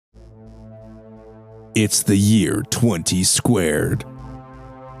It's the year 20 squared.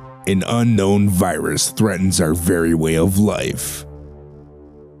 An unknown virus threatens our very way of life.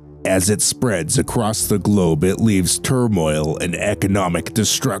 As it spreads across the globe, it leaves turmoil and economic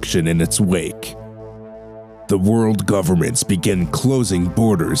destruction in its wake. The world governments begin closing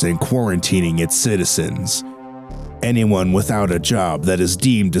borders and quarantining its citizens. Anyone without a job that is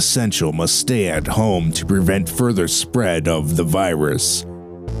deemed essential must stay at home to prevent further spread of the virus.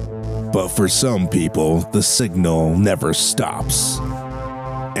 But for some people, the signal never stops.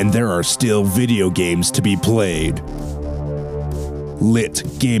 And there are still video games to be played. Lit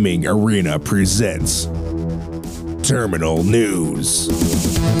Gaming Arena presents Terminal News.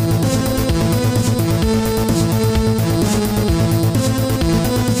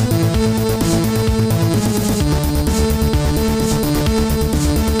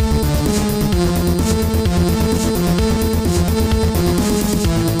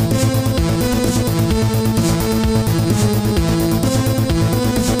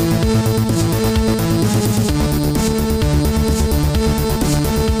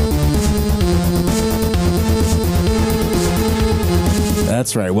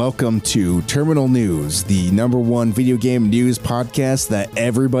 That's right. Welcome to Terminal News, the #1 video game news podcast that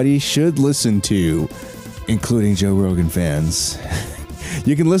everybody should listen to, including Joe Rogan fans.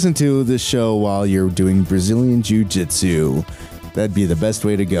 You can listen to this show while you're doing Brazilian Jiu-Jitsu. That'd be the best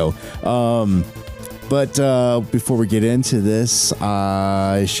way to go. But before we get into this,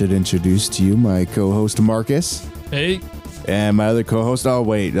 I should introduce to you my co-host Marcus. Hey. And my other co-host. Oh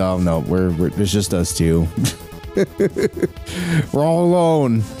wait, oh no, it's just us two. We're all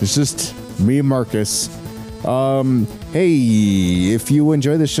alone. It's just me and Marcus. Hey, if you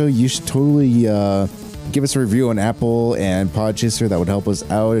enjoy the show, you should totally give us a review on Apple and Podchaser. That would help us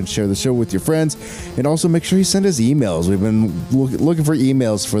out, and share the show with your friends. And also make sure you send us emails. We've been looking for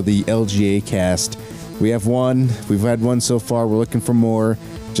emails for the LGA cast. We have one. We've had one so far. We're looking for more.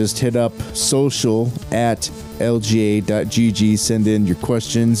 Just hit up social@lga.gg. Send in your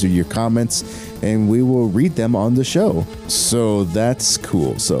questions or your comments, and we will read them on the show. So that's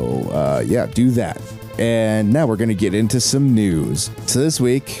cool. So yeah, do that. And now we're going to get into some news. So this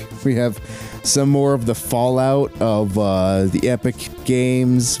week we have some more of the fallout of the Epic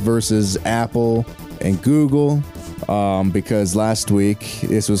Games versus Apple and Google, because last week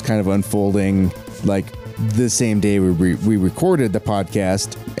this was kind of unfolding like the same day we recorded the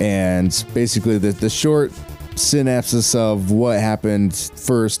podcast, and basically the short synopsis of what happened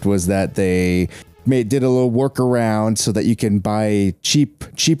first was that they did a little workaround so that you can buy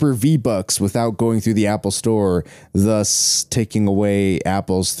cheaper V-Bucks without going through the Apple Store, thus taking away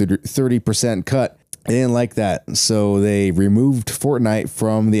Apple's 30% cut. They didn't like that, so they removed Fortnite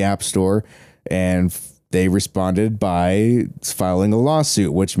from the App Store, and they responded by filing a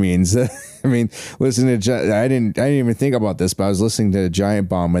lawsuit, which means, I mean, listen to, I didn't even think about this, but I was listening to Giant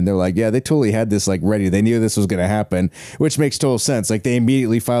Bomb, and they're like, yeah, they totally had this like ready. They knew this was going to happen, which makes total sense. Like, they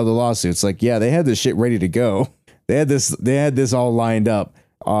immediately filed a lawsuit. It's like, yeah, they had this shit ready to go. They had this all lined up.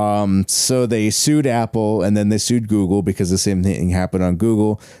 So they sued Apple, and then they sued Google because the same thing happened on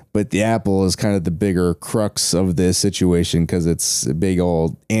Google, but the Apple is kind of the bigger crux of this situation because it's a big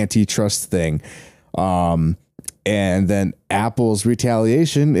old antitrust thing. And then Apple's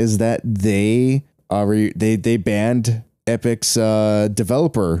retaliation is that they banned Epic's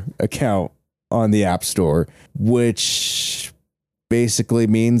developer account on the App Store, which basically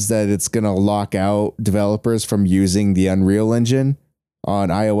means that it's going to lock out developers from using the Unreal Engine on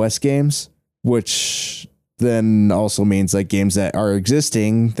iOS games, which then also means like games that are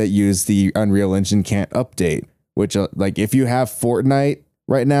existing that use the Unreal Engine can't update, which like if you have Fortnite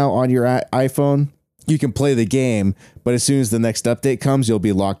right now on your iPhone, you can play the game, but as soon as the next update comes, you'll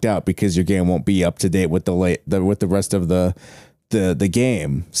be locked out because your game won't be up to date with with the rest of the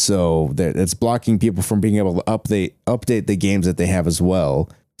game. So it's blocking people from being able to update the games that they have as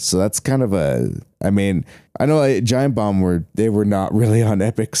well. So that's kind of I mean, I know Giant Bomb they were not really on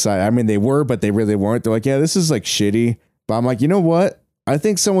Epic's side. I mean, they were, but they really weren't. They're like, yeah, this is like shitty. But I'm like, you know what? I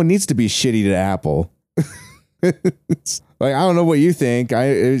think someone needs to be shitty to Apple. Like, I don't know what you think.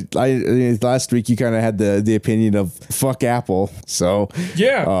 I last week you kind of had the opinion of fuck Apple. So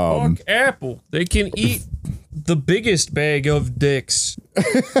yeah, fuck Apple. They can eat the biggest bag of dicks.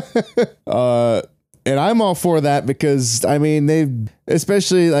 And I'm all for that because I mean they,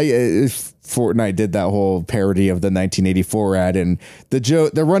 especially like if Fortnite did that whole parody of the 1984 ad, and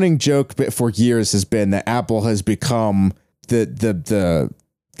the running joke for years has been that Apple has become the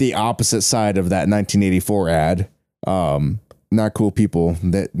opposite side of that 1984 ad. Not cool people,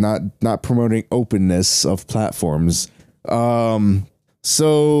 that not promoting openness of platforms.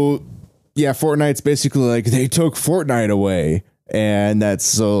 So Yeah, Fortnite's basically like they took Fortnite away. And that's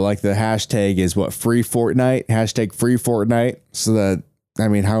so like the hashtag is what, free Fortnite, hashtag free Fortnite. So that, I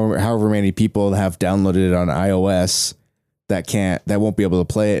mean, however many people have downloaded it on iOS that won't be able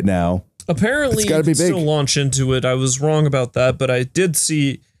to play it now. Apparently, you can still launch into it. I was wrong about that, but I did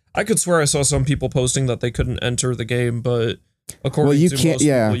see, I could swear I saw some people posting that they couldn't enter the game, but according to most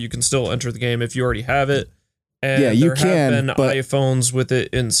people, you can still enter the game if you already have it. And yeah, you there have been iPhones with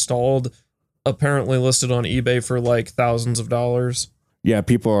it installed, apparently listed on eBay for like thousands of dollars. Yeah,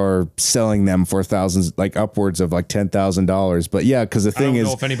 people are selling them for thousands, like upwards of like $10,000. But yeah, because the thing is, I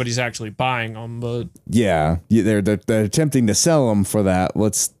don't know if anybody's actually buying them, but yeah, they're attempting to sell them for that.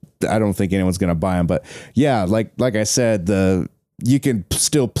 I don't think anyone's gonna buy them, but yeah, like I said, you can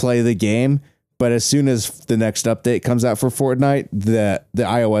still play the game, but as soon as the next update comes out for Fortnite, the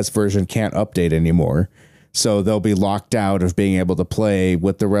iOS version can't update anymore. So they'll be locked out of being able to play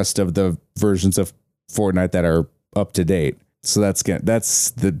with the rest of the versions of Fortnite that are up to date. So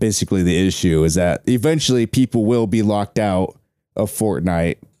that's basically the issue, is that eventually people will be locked out of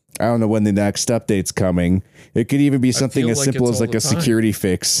Fortnite. I don't know when the next update's coming. It could even be something as simple as like a security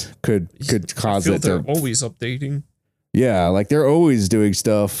fix could cause it to. They're always updating. Yeah, like they're always doing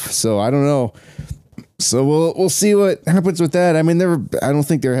stuff. So I don't know. So we'll see what happens with that. I mean, I don't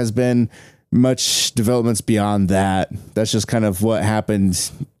think there has been much developments beyond that. That's just kind of what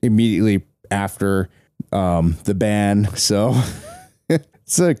happened immediately after the ban. So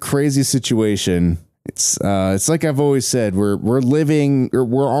it's a crazy situation. It's like I've always said, we're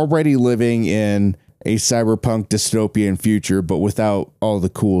already living in a cyberpunk dystopian future, but without all the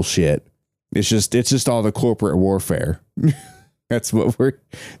cool shit. It's just all the corporate warfare. That's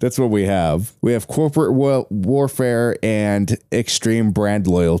what we have. We have corporate warfare and extreme brand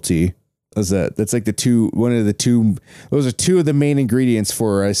loyalty. That's like those are two of the main ingredients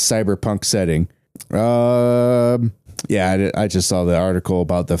for a cyberpunk setting. Yeah, I just saw the article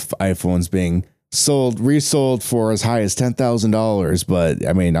about the iPhones being resold for as high as $10,000, but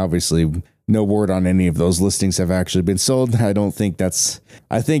I mean, obviously no word on any of those listings have actually been sold.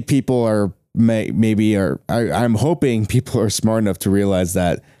 I think people are I'm hoping people are smart enough to realize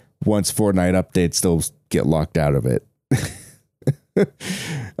that once Fortnite updates, they'll get locked out of it.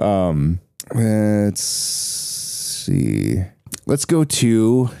 Let's see. Let's go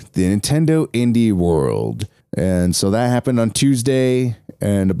to the Nintendo Indie World. And so that happened on Tuesday,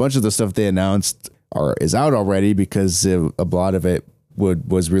 and a bunch of the stuff they announced is out already because a lot of it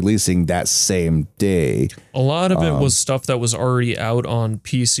was releasing that same day. A lot of it was stuff that was already out on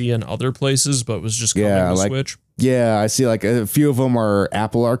PC and other places, but was just coming to Switch. Yeah, I see like a few of them are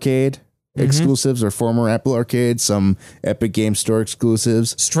Apple Arcade exclusives or former Apple Arcade, some Epic Game Store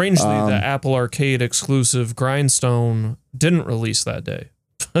exclusives. Strangely, the Apple Arcade exclusive Grindstone didn't release that day.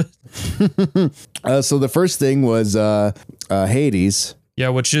 So the first thing was Hades. Yeah,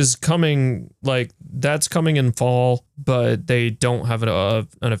 which is coming, that's coming in fall, but they don't have an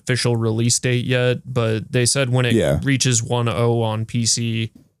official release date yet. But they said when it reaches 1.0 on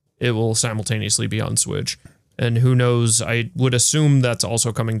PC, it will simultaneously be on Switch. And who knows, I would assume that's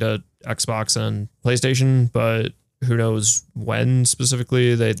also coming to Xbox and PlayStation, but who knows when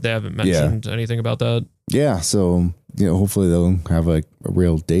specifically. They haven't mentioned anything about that. Yeah, so hopefully they'll have a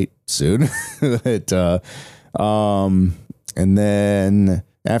real date soon. And then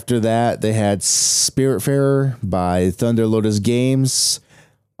after that, they had Spiritfarer by Thunder Lotus Games.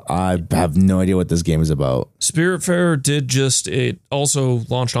 I have no idea what this game is about. Spiritfarer it also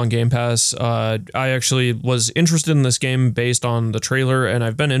launched on Game Pass. I actually was interested in this game based on the trailer, and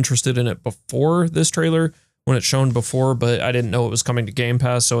I've been interested in it before this trailer when it's shown before, but I didn't know it was coming to Game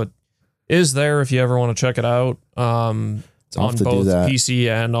Pass, so it is there if you ever want to check it out. It's on both PC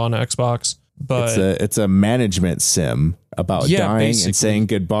and on Xbox. But it's a management sim about dying and saying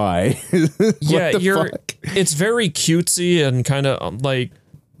goodbye. It's very cutesy and kind of like,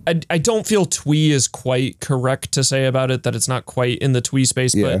 I don't feel twee is quite correct to say about it, that it's not quite in the twee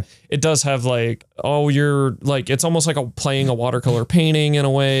space, but it does have like, you're like, it's almost like playing a watercolor painting in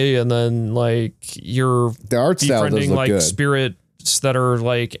a way. And then like the art style does look good. Spirits that are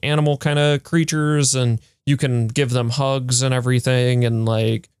like animal kind of creatures, and you can give them hugs and everything and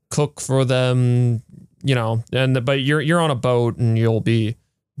like cook for them, but you're on a boat and you'll be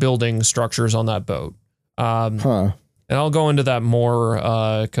building structures on that boat. And I'll go into that more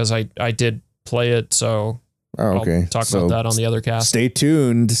because I did play it, so I'll talk about that on the other cast. Stay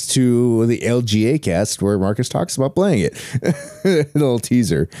tuned to the LGA cast where Marcus talks about playing it. A little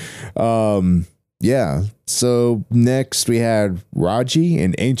teaser. So next we had Raji,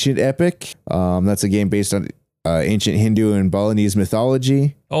 an Ancient Epic. That's a game based on ancient Hindu and Balinese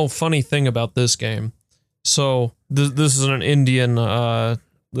mythology. Oh, funny thing about this game. So this is an Indian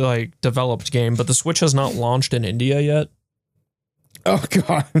like developed game, but the Switch has not launched in India yet. Oh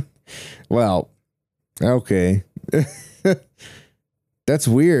God. Well, okay. That's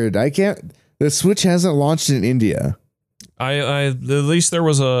weird. The Switch hasn't launched in India. I at least there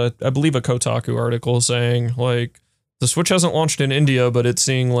was I believe a Kotaku article saying like the Switch hasn't launched in India, but it's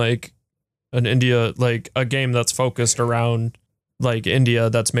seeing like a game that's focused around like India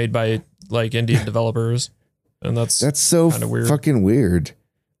that's made by like Indian developers. And that's so weird. Fucking weird.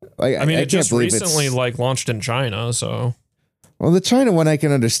 Like, I mean, it just recently like launched in China, so. Well, the China one I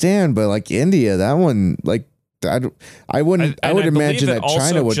can understand, but like India, that one, like I would imagine that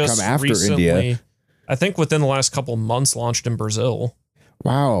China would come after India. I think within the last couple months launched in Brazil.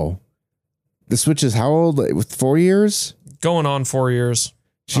 Wow. The Switch is how old? With 4 years? Going on 4 years.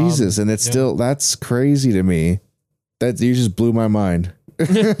 Jesus, and it's still, that's crazy to me. You just blew my mind.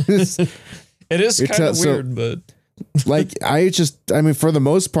 It is kind of weird, but like I mean, for the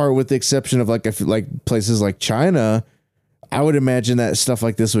most part, with the exception of like places like China, I would imagine that stuff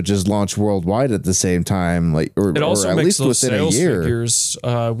like this would just launch worldwide at the same time, like or at least within a year. Figures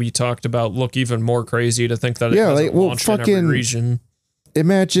we talked about look even more crazy to think that it hasn't launched in every region.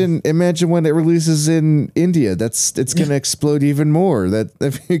 Imagine when it releases in India. It's going to explode even more.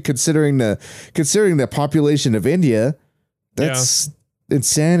 Considering the population of India, that's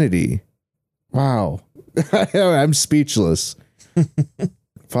insanity. Wow. I'm speechless.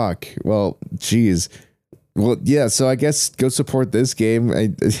 Fuck. Well, geez. Well, yeah. So I guess go support this game. I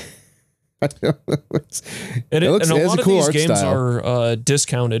don't know. And a lot of these games are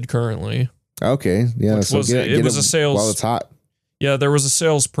discounted currently. Okay. Yeah. So it was a sales while it's hot. Yeah, there was a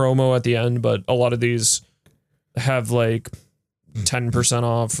sales promo at the end, but a lot of these have like 10%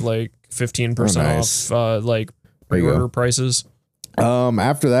 off, like 15% off, like pre-order prices.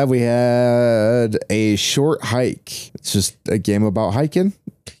 After that, we had a Short Hike. It's just a game about hiking.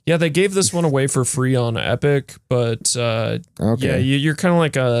 Yeah, they gave this one away for free on Epic, but yeah, you're kind of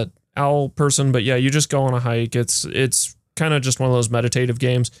like a owl person, but yeah, you just go on a hike. It's kind of just one of those meditative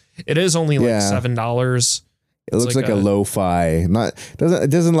games. It is only like $7. It looks like a lo-fi. It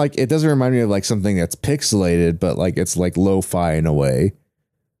doesn't remind me of like something that's pixelated, but like it's like lo-fi in a way.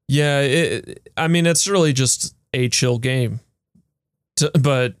 Yeah, I mean, it's really just a chill game.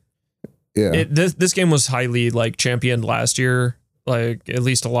 But yeah, this game was highly like championed last year. Like at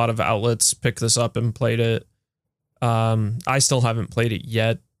least a lot of outlets picked this up and played it. I still haven't played it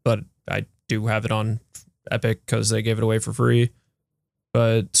yet, but I do have it on Epic because they gave it away for free.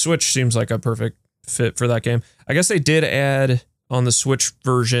 But Switch seems like a perfect fit for that game. I guess they did add on the Switch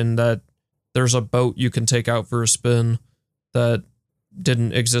version that there's a boat you can take out for a spin that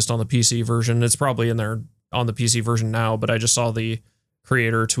didn't exist on the PC version. It's probably in there on the PC version now, but I just saw the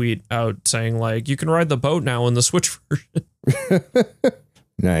creator tweet out saying like you can ride the boat now in the Switch version.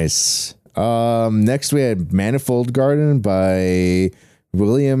 Nice. Next we had Manifold Garden by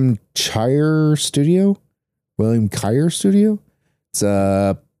William Kyer Studio. It's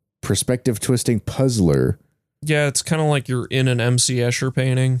a perspective twisting puzzler. Yeah, it's kind of like you're in an MC Escher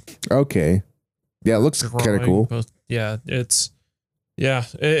painting. Okay. Yeah, it looks kind of cool. Yeah,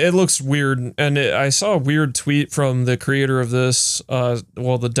 it looks weird. And I saw a weird tweet from the creator of this, the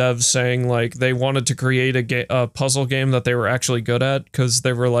devs saying like they wanted to create a puzzle game that they were actually good at because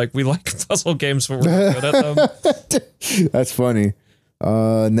they were like, we like puzzle games, but we're not good at them. That's funny.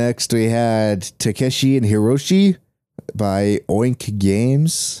 Next we had Takeshi and Hiroshi by Oink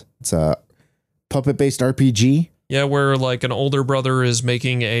Games. It's a puppet-based RPG. Yeah, where like an older brother is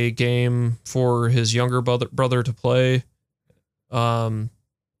making a game for his younger brother to play. And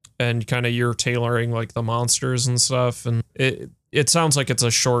kind of you're tailoring like the monsters and stuff. And it sounds like it's a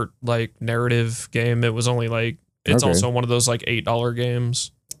short like narrative game. It was only like, it's also one of those like $8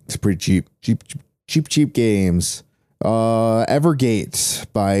 games. It's pretty cheap games.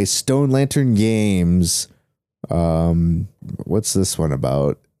 Evergate by Stone Lantern Games. What's this one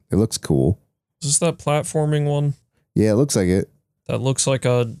about? It looks cool. Is this that platforming one? Yeah, it looks like it. That looks like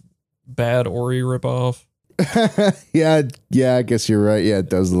a bad Ori ripoff. yeah, I guess you're right. Yeah, it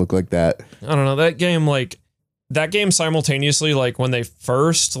does look like that. I don't know. That game simultaneously, like when they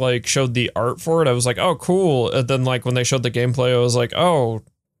first like showed the art for it, I was like, oh, cool. And then like when they showed the gameplay, I was like, oh,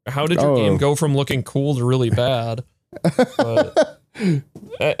 how did your game go from looking cool to really bad? But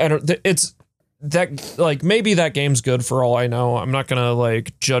it's that like maybe that game's good for all I know. I'm not gonna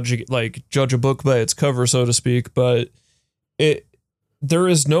like judge a book by its cover, so to speak, but there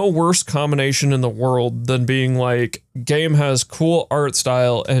is no worse combination in the world than being like game has cool art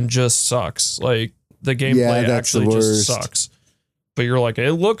style and just sucks. Like the gameplay actually just sucks. But you're like,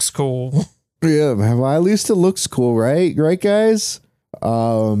 it looks cool. Yeah, well, at least it looks cool, right? Right, guys?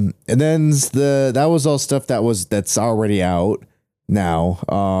 And then that was all stuff that's already out now.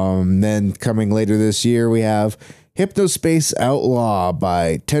 Then coming later this year, we have Hypnospace Outlaw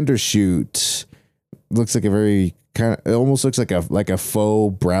by Tendershoot. Looks like a very it almost looks like a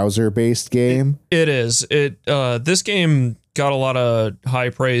faux browser based game. It is. This game got a lot of high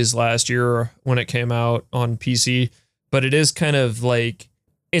praise last year when it came out on PC, but it is kind of like,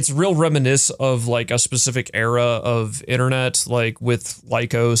 it's real reminiscent of like a specific era of internet, like with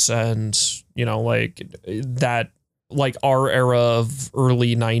Lycos and, you know, like that, like our era of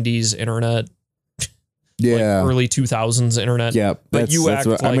early 90s internet. Yeah. Like early 2000s internet. Yeah. But you act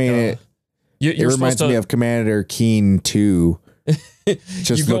like, I mean, it reminds me of Commander Keen 2.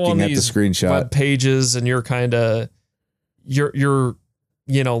 Just looking at the screenshot. Web pages, and you're kind of, you're,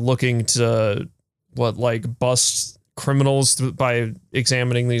 you know, looking to like bust criminals by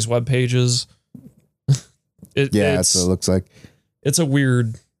examining these web pages. That's what it looks like. It's a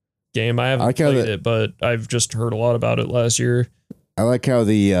weird game. I haven't played it, but I've just heard a lot about it last year. I like how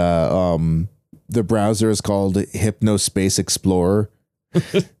the browser is called Hypnospace Explorer.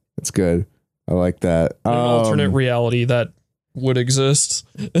 It's good. I like that. An alternate reality that would exist.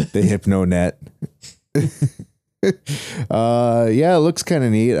 The HypnoNet. Yeah, it looks kind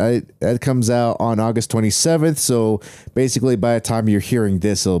of neat. That comes out on August 27th. So basically by the time you're hearing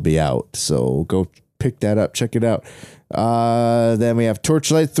this, it'll be out. So go pick that up. Check it out. Then we have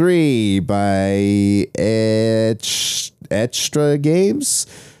Torchlight 3 by Extra Games.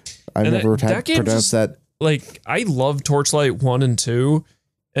 I've never pronounced that. Like, I love Torchlight 1 and 2.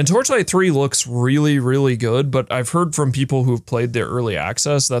 And Torchlight 3 looks really, really good, but I've heard from people who've played the early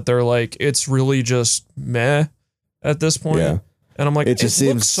access that they're like, it's really just meh at this point. Yeah. And I'm like, it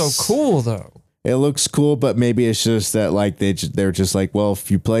looks so cool though. It looks cool, but maybe it's just that like they're just like, well,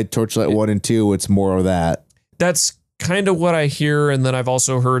 if you played Torchlight 1 and 2, it's more of that. That's kind of what I hear. And then I've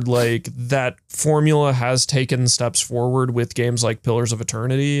also heard like that formula has taken steps forward with games like Pillars of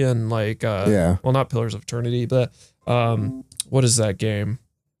Eternity and like, well, not Pillars of Eternity, but what is that game?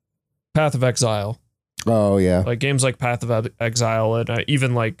 Path of Exile. Oh yeah. Like games like Path of Exile and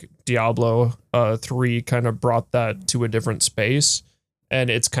even like Diablo 3 kind of brought that to a different space, and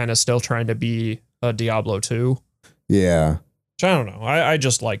it's kind of still trying to be a Diablo 2. Yeah. Which I don't know. I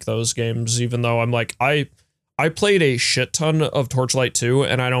just like those games, even though I'm like, I played a shit ton of Torchlight 2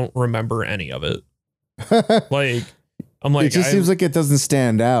 and I don't remember any of it. Like, I'm like, it just seems like it doesn't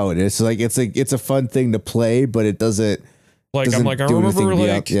stand out. It's like it's a fun thing to play, but it doesn't. Like, I'm like, I remember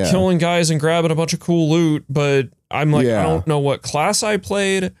like killing guys and grabbing a bunch of cool loot, but I'm like, I don't know what class I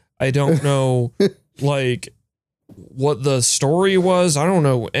played. I don't know like what the story was. I don't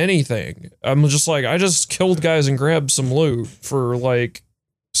know anything. I'm just like, I just killed guys and grabbed some loot for like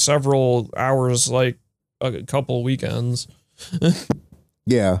several hours, like a couple weekends.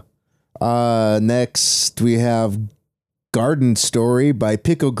 Yeah. Next we have Garden Story by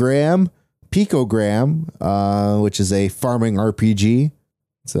Picogram, which is a farming RPG.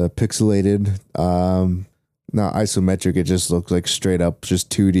 It's a pixelated, not isometric. It just looks like straight up, just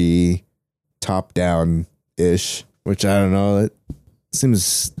 2D, top down ish. Which I don't know. It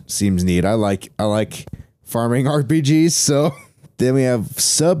seems neat. I like farming RPGs. So then we have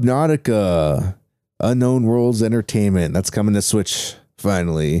Subnautica, Unknown Worlds Entertainment. That's coming to Switch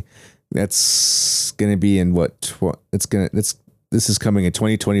finally. That's gonna be in this is coming in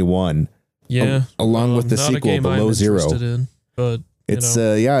 2021. Yeah, along with the sequel Below Zero. But it's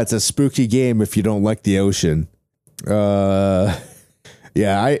it's a spooky game if you don't like the ocean.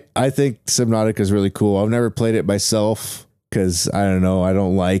 Yeah, I think Subnautica is really cool. I've never played it myself because I don't know. I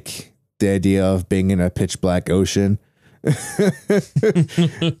don't like the idea of being in a pitch black ocean.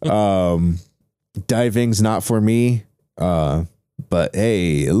 Diving's not for me. But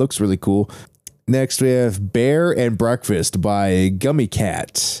hey, it looks really cool. Next, we have Bear and Breakfast by Gummy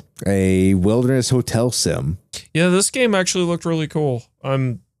Cat, a wilderness hotel sim. Yeah, this game actually looked really cool.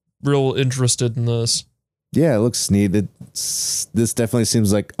 I'm real interested in this. Yeah, it looks neat. This definitely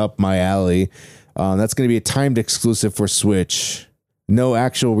seems like up my alley. That's going to be a timed exclusive for Switch. No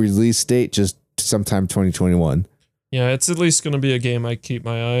actual release date, just sometime 2021. Yeah, it's at least going to be a game I keep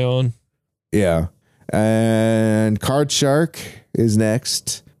my eye on. Yeah. And Card Shark is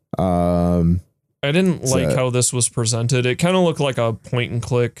next. I didn't like how this was presented. It kind of looked like a point and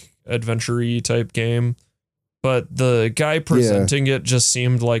click adventure-y type game, but the guy presenting it just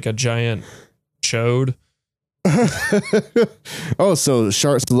seemed like a giant chode. Oh, so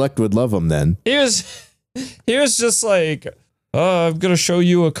Shark Select would love him then. He was just like, I'm gonna show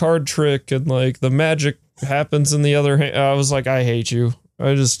you a card trick, and like the magic happens in the other hand. I was like, I hate you.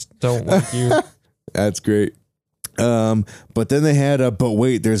 I just don't like you. That's great. But then they had a but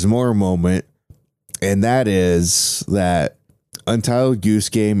wait, there's more moment, and that is that Untitled Goose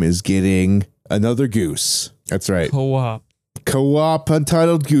Game is getting another goose. That's right. Co-op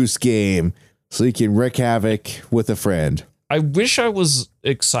Untitled Goose Game, so you can wreak havoc with a friend. I wish I was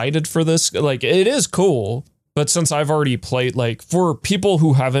excited for this. Like, it is cool, but since I've already played, like, for people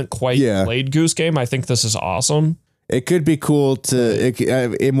who haven't quite played Goose Game, I think this is awesome. It could be cool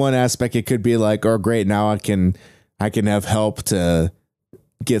to, in one aspect, it could be like, oh, great, now I can have help to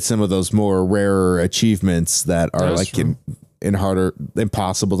get some of those more rarer achievements that are like in harder,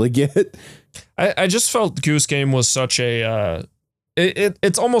 impossible to get. I just felt Goose Game was such a,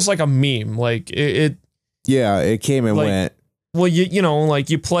 it's almost like a meme. Like it came and went. Well, you know, like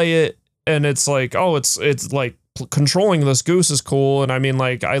you play it and it's like, oh, it's like controlling this goose is cool. And I mean,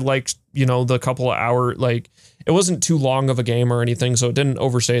 like, I liked, you know, the couple of hour, like it wasn't too long of a game or anything, so it didn't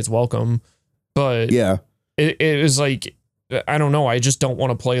overstay its welcome. But yeah, it was like, I don't know. I just don't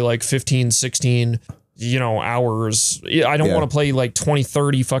want to play like 15, 16, you know, hours. I don't want to play like 20,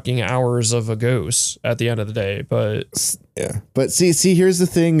 30 fucking hours of a goose at the end of the day. But yeah, but see, here's the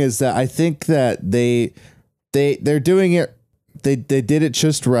thing is that I think that they're doing it. They did it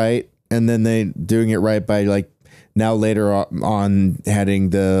just right. And then they doing it right by like now later on having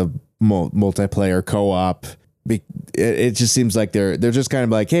the multiplayer co-op. It just seems like they're just kind of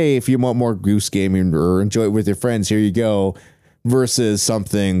like, hey, if you want more goose gaming or enjoy it with your friends, here you go, versus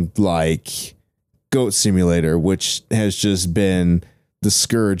something like Goat Simulator, which has just been the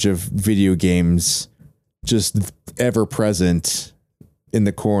scourge of video games, just ever present in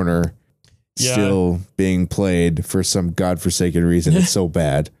the corner, still being played for some godforsaken reason. It's so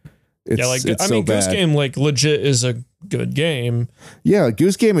bad. Goose Game, like, legit is a good game. Yeah,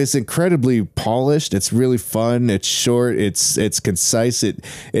 Goose Game is incredibly polished. It's really fun. It's short. It's concise.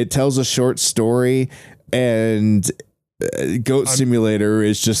 It tells a short story. And Goat Simulator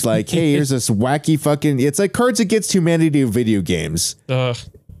is just like, hey, here's this wacky fucking. It's like Cards Against Humanity of video games.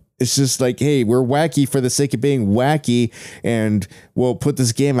 It's just like, hey, we're wacky for the sake of being wacky, and we'll put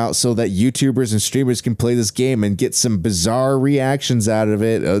this game out so that YouTubers and streamers can play this game and get some bizarre reactions out of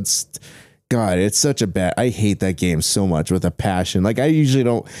it. It's such a bad. I hate that game so much with a passion. Like I usually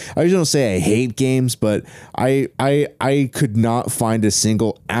don't say I hate games, but I could not find a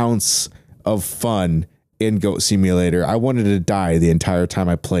single ounce of fun in Goat Simulator. I wanted to die the entire time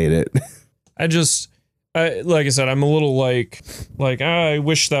I played it. Like I said, I'm a little like I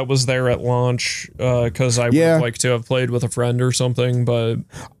wish that was there at launch because I would like to have played with a friend or something. But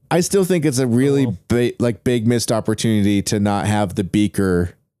I still think it's a really big missed opportunity to not have the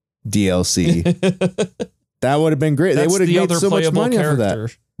Beaker DLC. That would have been great. They would have made so much money off of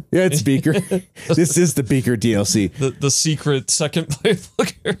that. Yeah, it's Beaker. This is the Beaker DLC. The secret second playable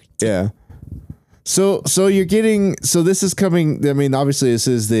character. Yeah. So you're getting, so this is coming. I mean, obviously this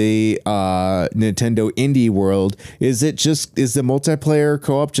is the Nintendo Indie World. Is the multiplayer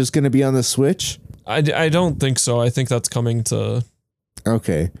co-op just going to be on the Switch? I don't think so. I think that's coming to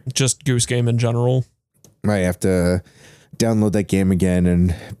just Goose Game in general. I have to download that game again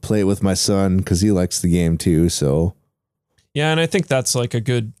and play it with my son because he likes the game too. So yeah, and I think that's like a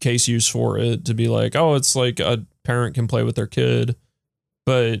good case use for it to be like, oh, it's like a parent can play with their kid,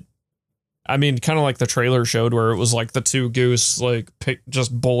 but. I mean, kind of like the trailer showed where it was like the two goose, like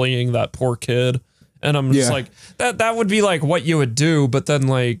just bullying that poor kid. And I'm just like, that would be like what you would do. But then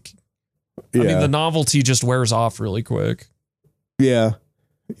like, I mean, the novelty just wears off really quick. Yeah.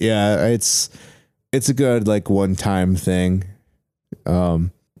 Yeah. It's a good like one-time thing.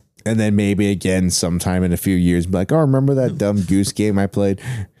 And then maybe again, sometime in a few years, be like, oh, remember that dumb goose game I played?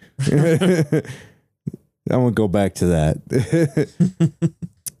 I won't go back to that.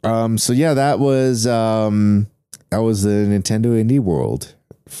 So yeah, that was the Nintendo Indie World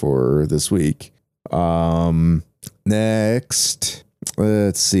for this week. Next,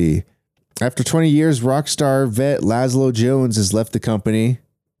 let's see. After 20 years, Rockstar vet Laszlo Jones has left the company.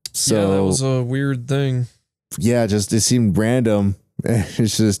 So yeah, that was a weird thing. Yeah, just it seemed random.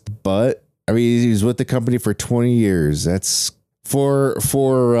 It's just, but I mean, he was with the company for 20 years. That's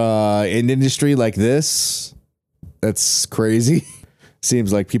for an industry like this. That's crazy.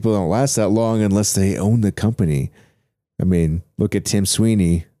 Seems like people don't last that long unless they own the company. I mean, look at Tim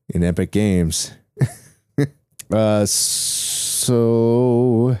Sweeney in Epic Games. No,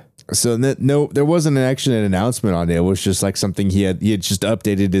 there wasn't actually an announcement on it. It was just like something he had just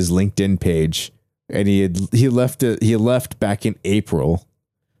updated his LinkedIn page, and he left back in April,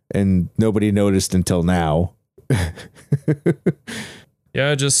 and nobody noticed until now.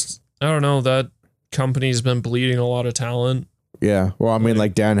 Yeah, just I don't know, that company's been bleeding a lot of talent. Yeah. Well, I mean,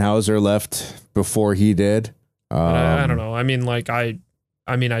 like Dan Houser left before he did. I don't know. I mean, like I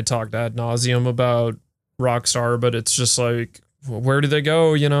talked ad nauseum about Rockstar, but it's just like, where do they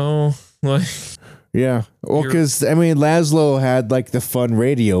go? You know, like. Yeah. Well, because I mean, Laszlo had like the fun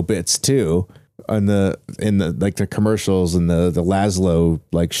radio bits too, in the like the commercials and the Laszlo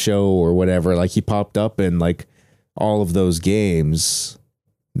like show or whatever. Like he popped up in like all of those games.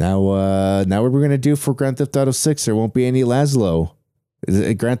 Now what we're gonna do for Grand Theft Auto 6? There won't be any Laszlo.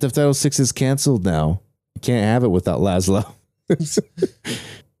 Grand Theft Auto 6 is canceled now. You can't have it without Laszlo.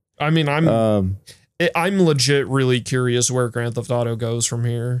 I mean, I'm legit really curious where Grand Theft Auto goes from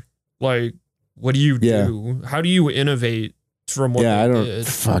here. Like, what do you do? How do you innovate from what they did?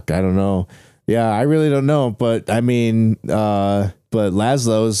 I don't know. Yeah, I really don't know. But I mean, but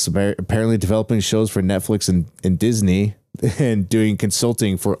Laszlo's apparently developing shows for Netflix and Disney and doing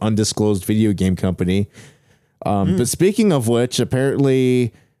consulting for undisclosed video game company. But speaking of which,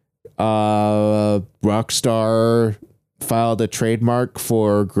 apparently Rockstar filed a trademark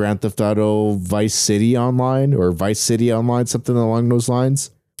for Grand Theft Auto Vice City Online or Vice City Online, something along those lines.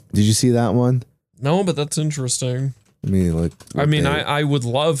 Did you see that one? No, but that's interesting. I mean, like, I would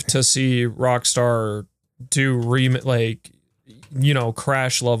love to see Rockstar do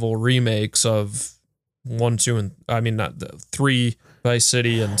crash level remakes of 1, 2, and not the 3 Vice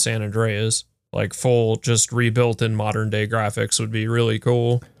City and San Andreas. Like full, just rebuilt in modern day graphics would be really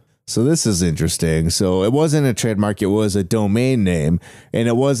cool. So this is interesting. So it wasn't a trademark, it was a domain name. And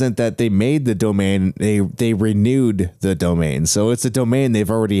it wasn't that they made the domain, they renewed the domain. So it's a domain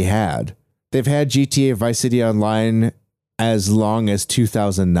they've already had. They've had GTA Vice City Online as long as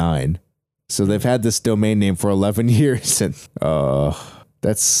 2009. So they've had this domain name for 11 years. And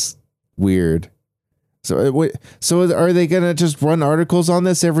that's weird. So are they going to just run articles on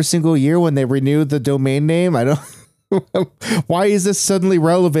this every single year when they renew the domain name? I don't. Why is this suddenly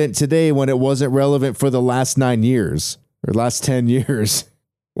relevant today when it wasn't relevant for the last 9 years or last 10 years?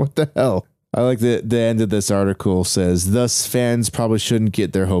 What the hell? I like the end of this article says, thus fans probably shouldn't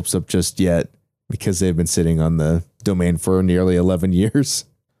get their hopes up just yet because they've been sitting on the domain for nearly 11 years.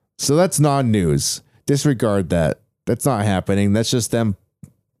 So that's non-news. Disregard that. That's not happening. That's just them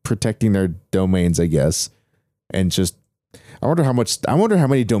protecting their domains, I guess. And just, I wonder how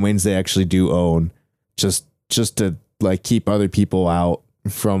many domains they actually do own just to like keep other people out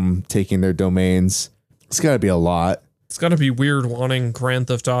from taking their domains. It's got to be a lot. It's got to be weird wanting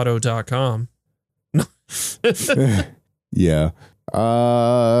grandtheftauto.com. Yeah.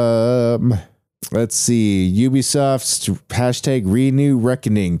 Let's see. Ubisoft's hashtag renew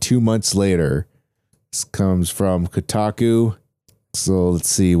reckoning 2 months later. This comes from Kotaku. So let's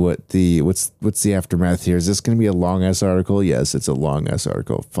see what's the aftermath here. Is this going to be a long ass article? Yes, it's a long ass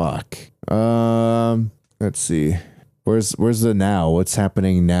article. Fuck. Let's see. Where's the now? What's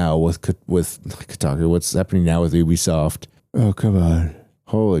happening now with Kotaku? What's happening now with Ubisoft? Oh, come on.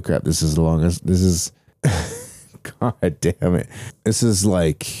 Holy crap. This is the longest. This is God damn it. This is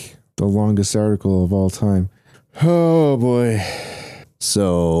like the longest article of all time. Oh boy.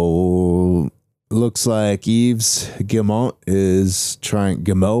 So looks like Yves Guillemot is trying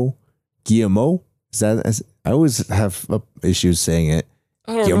Guillemot. Is that? I always have issues saying it.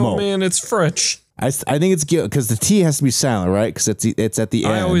 I don't know, man. It's French. I think it's because the T has to be silent, right? Because it's at the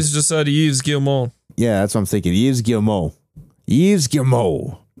end. I always just said Yves Guillemot. Yeah, that's what I'm thinking. Yves Guillemot. Yves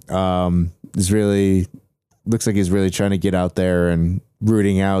Guillemot. Is really looks like he's really trying to get out there and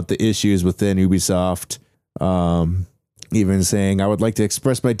rooting out the issues within Ubisoft. Even saying, I would like to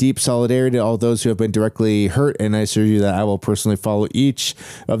express my deep solidarity to all those who have been directly hurt, and I assure you that I will personally follow each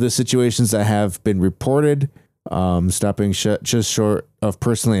of the situations that have been reported. Stopping just short of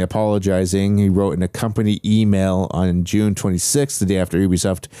personally apologizing. He wrote in a company email on June 26th, the day after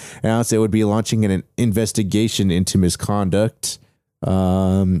Ubisoft announced it would be launching an investigation into misconduct.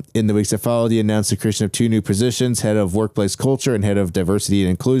 In the weeks that followed, he announced the creation of 2 new positions, head of workplace culture and head of diversity and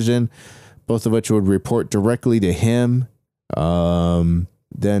inclusion, both of which would report directly to him.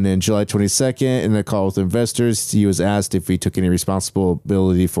 Then in July 22nd, in a call with investors, he was asked if he took any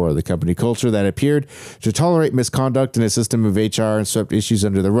responsibility for the company culture that appeared to tolerate misconduct in a system of HR and swept issues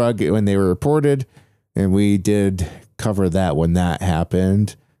under the rug when they were reported. And we did cover that when that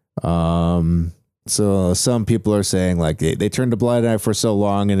happened. So some people are saying like they turned a blind eye for so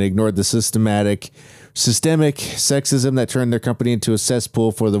long and ignored the systemic sexism that turned their company into a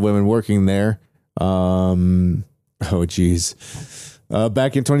cesspool for the women working there. Oh, geez.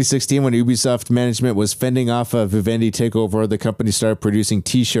 Back in 2016, when Ubisoft management was fending off a Vivendi takeover, the company started producing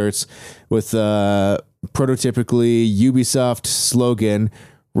T-shirts with prototypically Ubisoft slogan,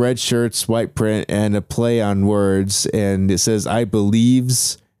 red shirts, white print, and a play on words. And it says, I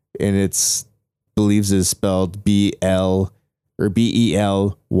believes, and it's believes is spelled B-L or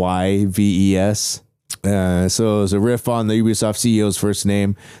B-E-L-Y-V-E-S. So it was a riff on the Ubisoft CEO's first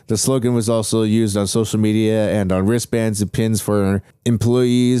name. The slogan was also used on social media and on wristbands and pins for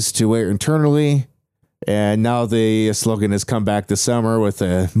employees to wear internally. And now the slogan has come back this summer with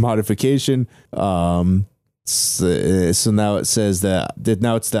a modification. So now it says that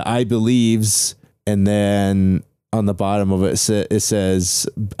now it's the I believes, and then on the bottom of it says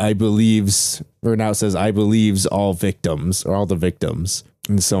I believes, or now it says I believes all victims, or all the victims.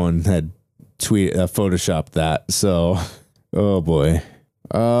 And someone had photoshopped that. So, oh boy.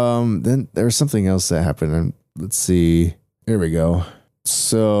 Then there was something else that happened. Let's see. Here we go.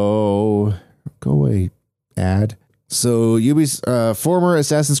 So go away, ad. So former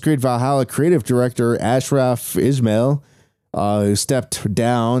Assassin's Creed Valhalla creative director Ashraf Ismail, who stepped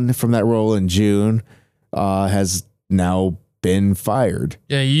down from that role in June, has now been fired.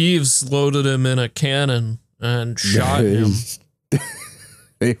 Yeah, Yves loaded him in a cannon and shot him.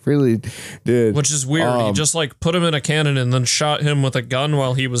 They really did. Which is weird. He just put him in a cannon and then shot him with a gun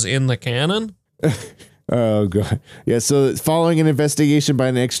while he was in the cannon. Oh, God. Yeah, so following an investigation by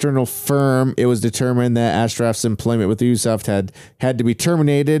an external firm, it was determined that Ashraf's employment with Ubisoft had to be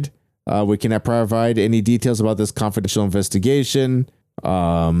terminated. We cannot provide any details about this confidential investigation.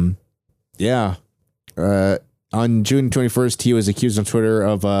 On June 21st, he was accused on Twitter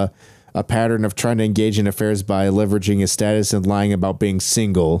of a pattern of trying to engage in affairs by leveraging his status and lying about being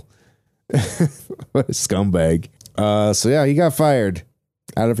single. What a scumbag. So yeah, he got fired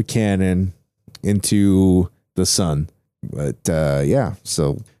out of a cannon into the sun. But yeah,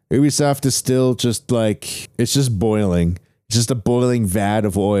 so Ubisoft is still just it's just boiling. It's just a boiling vat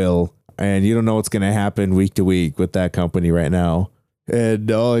of oil, and you don't know what's going to happen week to week with that company right now. And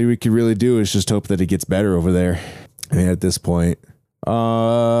all we can really do is just hope that it gets better over there. I mean, at this point.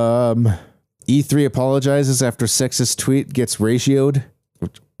 E3 apologizes after sexist tweet gets ratioed.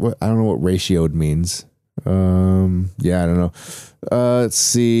 What I don't know what ratioed means. Yeah, I don't know. Let's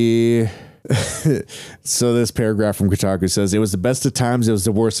see. So this paragraph from Kotaku says, it was the best of times, it was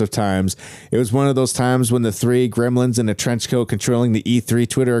the worst of times. It was one of those times when the three gremlins in a trench coat controlling the E3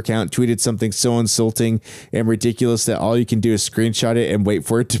 Twitter account tweeted something so insulting and ridiculous that all you can do is screenshot it and wait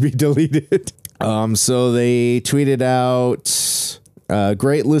for it to be deleted. So they tweeted out a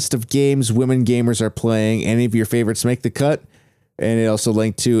great list of games women gamers are playing. Any of your favorites make the cut? And it also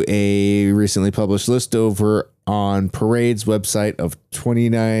linked to a recently published list over on Parade's website of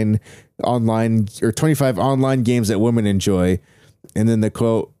 25 online games that women enjoy. And then the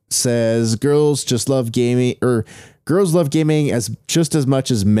quote says, girls love gaming just as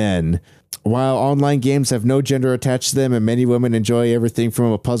much as men. While online games have no gender attached to them and many women enjoy everything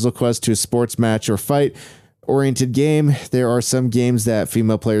from a puzzle quest to a sports match or fight oriented game, there are some games that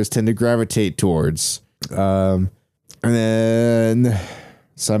female players tend to gravitate towards. And then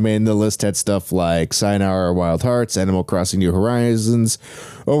the list had stuff like Sayonara Wild Hearts, Animal Crossing New Horizons,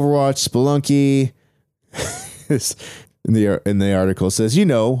 Overwatch, Spelunky. in the article says,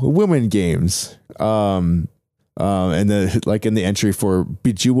 women games. And in the entry for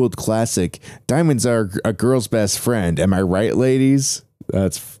Bejeweled Classic, diamonds are a girl's best friend. Am I right, ladies?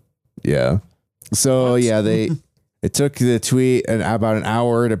 Yeah. So what? Yeah, it took the tweet about an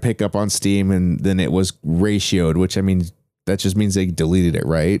hour to pick up on Steam, and then it was ratioed, which I mean, that just means they deleted it,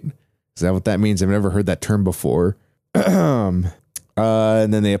 right? Is that what that means? I've never heard that term before. And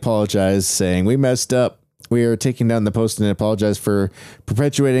then they apologized, saying, we messed up. We are taking down the post and apologize for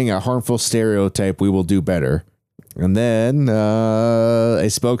perpetuating a harmful stereotype. We will do better. And then a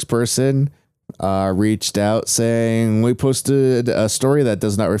spokesperson reached out saying, we posted a story that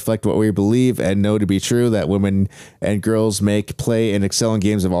does not reflect what we believe and know to be true, that women and girls play and excel in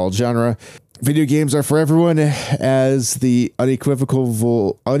games of all genre. Video games are for everyone, as the unequivocal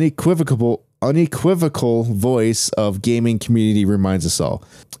voice of gaming community reminds us all.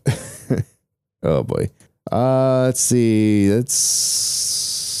 Oh boy. Let's see.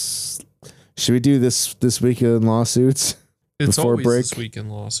 Should we do this week in lawsuits? It's always break? This week in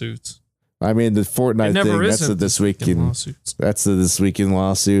lawsuits. I mean, the Fortnite thing, that's the this week in lawsuits. That's the this week in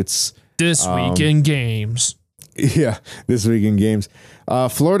lawsuits. This week in games. Yeah, this week in games.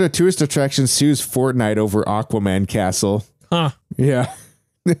 Florida tourist attraction sues Fortnite over Aquaman castle. Huh. Yeah.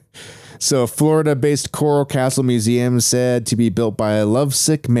 So, a Florida-based Coral Castle Museum, said to be built by a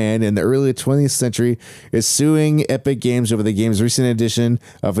lovesick man in the early 20th century, is suing Epic Games over the game's recent addition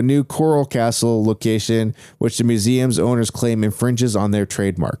of a new Coral Castle location, which the museum's owners claim infringes on their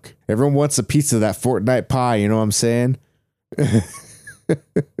trademark. Everyone wants a piece of that Fortnite pie, you know what I'm saying?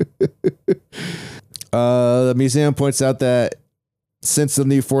 The museum points out that since the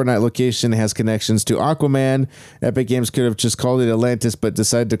new Fortnite location has connections to Aquaman, Epic Games could have just called it Atlantis, but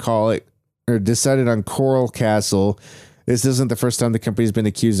decided on Coral Castle. This isn't the first time the company's been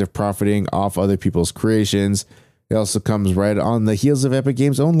accused of profiting off other people's creations. It also comes right on the heels of Epic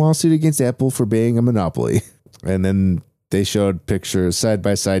Games' own lawsuit against Apple for being a monopoly. And then they showed pictures,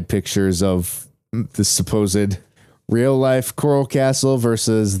 side-by-side pictures of the supposed real-life Coral Castle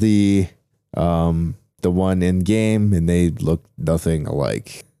versus the one in game, and they look nothing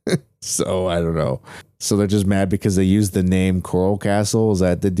alike. So I don't know. So they're just mad because they used the name Coral Castle. Is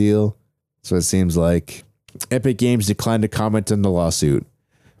that the deal? So it seems like Epic Games declined to comment on the lawsuit.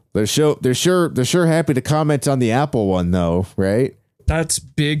 They're sure happy to comment on the Apple one though, right? That's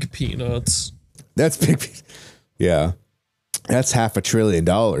big peanuts. That's big. Yeah, that's $500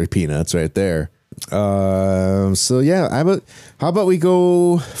 billion peanuts right there. So yeah, how about we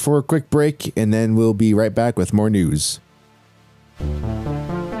go for a quick break and then we'll be right back with more news.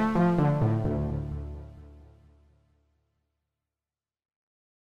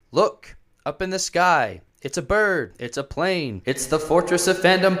 Look, up in the sky. It's a bird. It's a plane. It's the Fortress of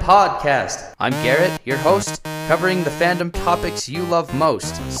Fandom podcast. I'm Garrett, your host, covering the fandom topics you love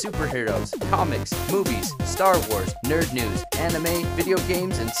most. Superheroes, comics, movies, Star Wars, nerd news, anime, video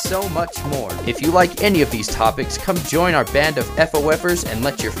games, and so much more. If you like any of these topics, come join our band of FOFers and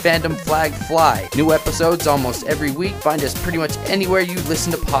let your fandom flag fly. New episodes almost every week. Find us pretty much anywhere you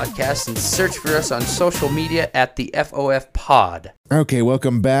listen to podcasts and search for us on social media at the FOF Pod. Okay,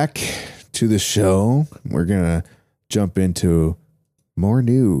 welcome back to the show. We're gonna jump into more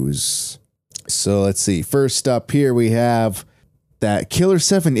news. So let's see. First up here we have that Killer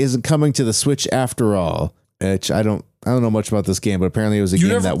 7 isn't coming to the Switch after all. Which I don't know much about this game, but apparently it was a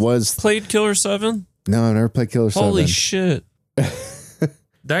game that was played Killer 7? No, I never played Killer 7. Holy shit.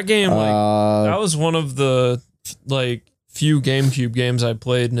 That game, that was one of the few GameCube games I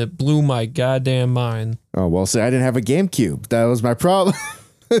played, and it blew my goddamn mind. Oh, well, see, I didn't have a GameCube. That was my problem.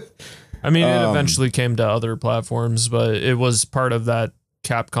 I mean, it eventually came to other platforms, but it was part of that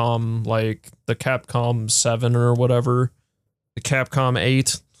Capcom, the Capcom 7 or whatever, the Capcom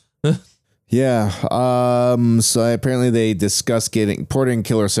 8. Yeah. So apparently they discussed porting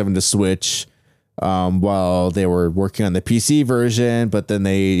Killer 7 to Switch while they were working on the PC version, but then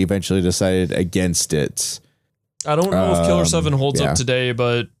they eventually decided against it. I don't know if Killer 7 holds up today,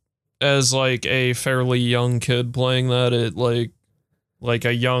 but as a fairly young kid playing that, it like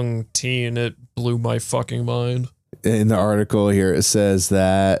a young teen, it blew my fucking mind. In the article here, it says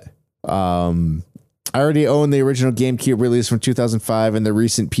that I already own the original GameCube release from 2005 and the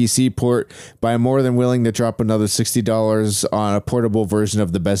recent PC port, but I'm more than willing to drop another $60 on a portable version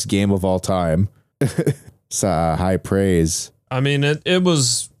of the best game of all time. It's high praise. I mean, it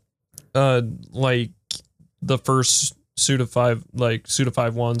was the first Suda 5 1,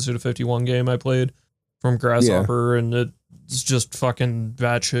 Suda 51 game I played from Grasshopper, and it's just fucking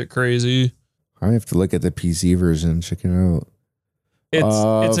batshit crazy. I have to look at the PC version, check it out.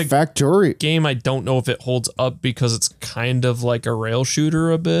 It's a Factorio game. I don't know if it holds up because it's kind of like a rail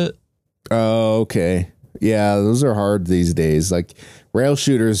shooter a bit. Oh, okay. Yeah, those are hard these days. Rail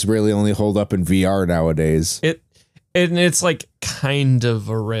shooters really only hold up in VR nowadays. It's kind of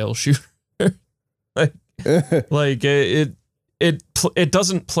a rail shooter. It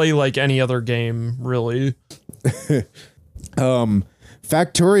doesn't play like any other game, really.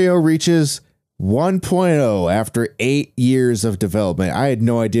 Factorio reaches 1.0 after 8 years of development. I had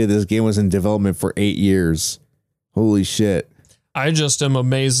no idea this game was in development for 8 years. Holy shit. I just am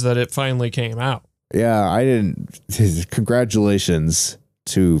amazed that it finally came out. Yeah, I didn't. Congratulations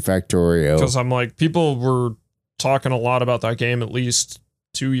to Factorio. Because I'm people were talking a lot about that game at least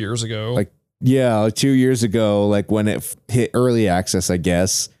 2 years ago. 2 years ago, when it hit early access, I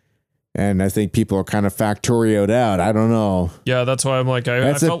guess. And I think people are kind of Factorio'd out. I don't know. Yeah, that's why I'm I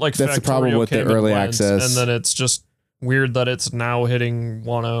felt like that's the problem with the early access. And then it's just weird that it's now hitting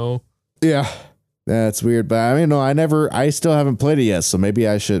 1.0. Yeah, that's weird. But I still haven't played it yet. So maybe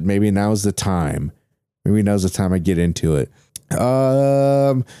I should. Maybe now's the time. Maybe now's the time I get into it.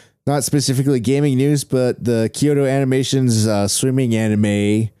 Not specifically gaming news, but the Kyoto Animations swimming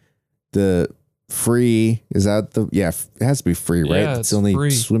anime, the free, is that it has to be free, right? Yeah, it's only free.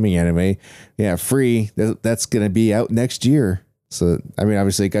 Swimming anime. Yeah, free. That's going to be out next year. So, I mean,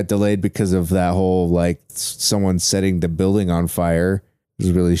 obviously it got delayed because of that whole, like, someone setting the building on fire. It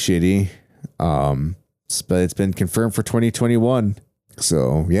was really shitty. But it's been confirmed for 2021.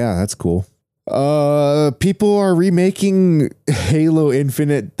 So, yeah, that's cool. People are remaking Halo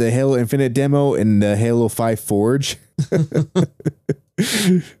Infinite, the Halo Infinite demo in the Halo 5 Forge.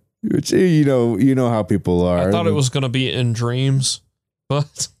 Which, you know how people are. I thought it was going to be in Dreams,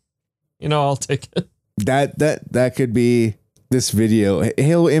 but, I'll take it. That could be this video.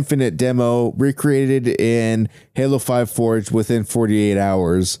 Halo Infinite demo recreated in Halo 5 Forge within 48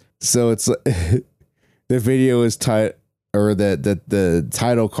 hours. So it's the video is the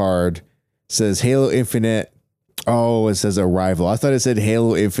title card says Halo Infinite. Oh, it says Arrival. I thought it said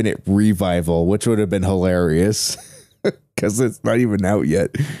Halo Infinite Revival, which would have been hilarious because it's not even out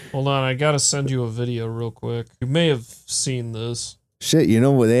yet. Hold on, I gotta send you a video real quick. You may have seen this. Shit,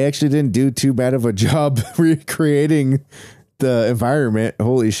 they actually didn't do too bad of a job recreating the environment.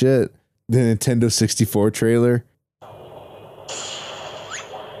 Holy shit. The Nintendo 64 trailer.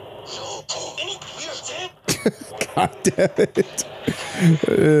 God damn it.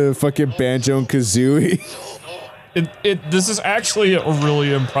 Fucking Banjo and Kazooie. This is actually a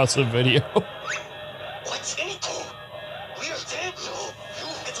really impressive video.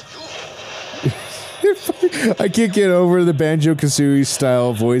 I can't get over the Banjo Kazooie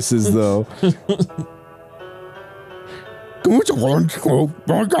style voices though.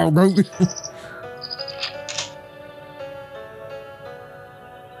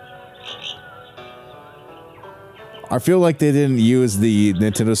 I feel like they didn't use the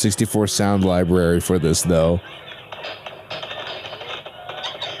Nintendo 64 sound library for this, though.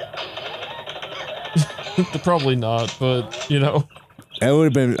 Probably not, but, It would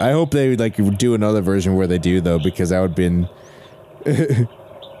have been... I hope they would, like, do another version where they do, though, because that would have been...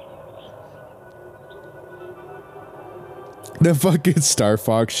 The fucking Star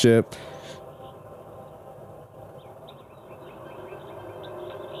Fox ship.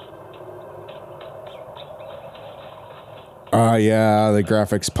 Oh, yeah, the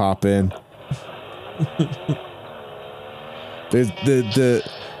graphics pop in. the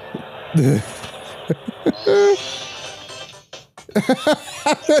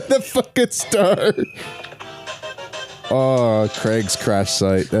the fucking star. Oh, Craig's crash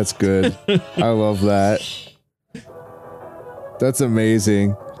site. That's good. I love that. That's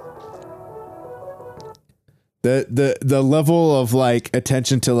amazing. The level of like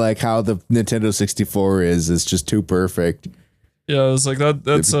attention to like how the Nintendo 64 is just too perfect. Yeah, I was like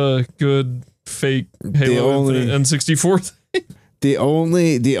that's a good fake Halo Infinite N64 thing. The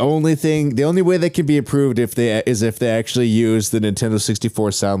only way that can be improved if they actually use the Nintendo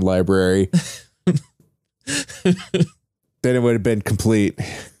 64 sound library. Then it would have been complete.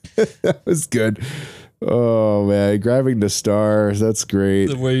 That was good. Oh man, grabbing the stars, that's great.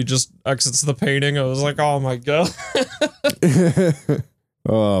 The way he just exits the painting, I was like, oh my god.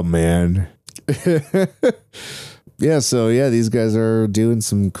 Oh man. Yeah, these guys are doing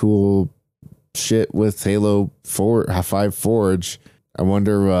some cool shit with Halo 5 Forge. I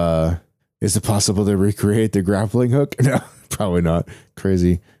wonder, is it possible to recreate the grappling hook? No, probably not.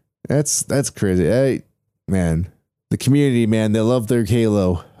 Crazy. That's crazy. Hey, man. The community, man, they love their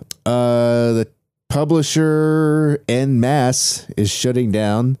Halo. The publisher en masse is shutting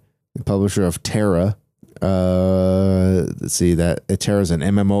down. The publisher of Terra. Let's see, that Terra's an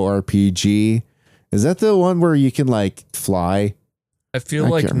MMORPG. Is that the one where you can like fly? I feel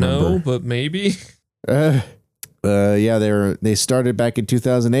like no, but maybe. Yeah, they started back in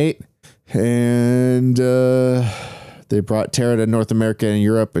 2008, and they brought Terra to North America and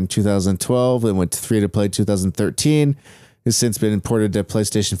Europe in 2012. It went to free to play 2013. It's since been imported to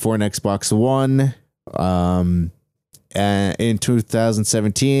PlayStation 4 and Xbox One. And in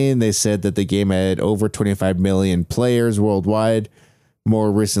 2017, they said that the game had over 25 million players worldwide. More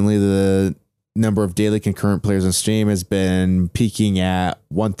recently, the number of daily concurrent players on Steam has been peaking at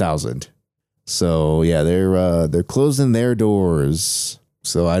 1,000. So yeah, they're closing their doors.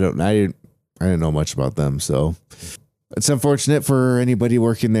 So I didn't know much about them. So it's unfortunate for anybody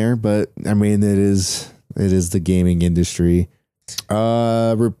working there, but I mean it is the gaming industry.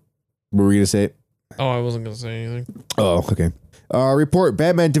 What were we gonna say? Oh, I wasn't gonna say anything. Oh, okay. Report: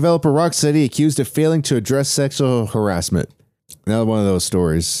 Batman developer Rocksteady accused of failing to address sexual harassment. Another one of those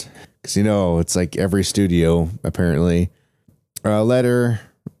stories. Because, it's like every studio, apparently. A letter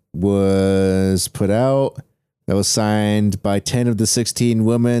was put out that was signed by 10 of the 16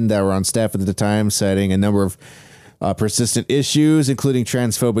 women that were on staff at the time, citing a number of Persistent issues, including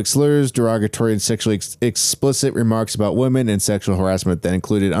transphobic slurs, derogatory and sexually explicit remarks about women, and sexual harassment that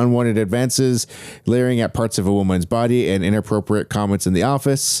included unwanted advances, leering at parts of a woman's body, and inappropriate comments in the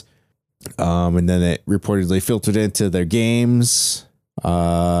office. And then it reportedly filtered into their games.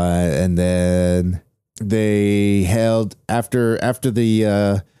 And then they held, after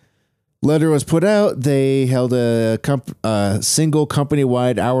the letter was put out, they held a single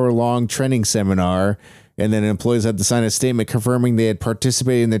company-wide hour-long training seminar. And then employees had to sign a statement confirming they had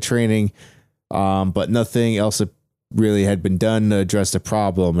participated in the training, but nothing else really had been done to address the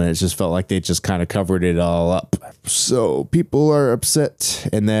problem. And it just felt like they just kind of covered it all up. So people are upset.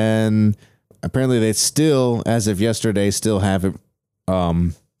 And then apparently they still, as of yesterday, still haven't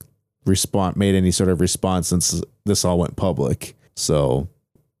made any sort of response since this all went public. So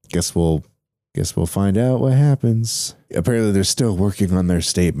guess we'll find out what happens. Apparently they're still working on their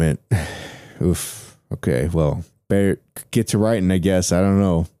statement. Oof. Okay, well, better get to writing, I guess. I don't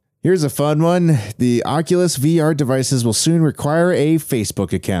know. Here's a fun one. The Oculus VR devices will soon require a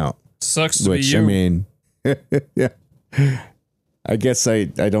Facebook account. Sucks to be you. I mean, yeah. I guess I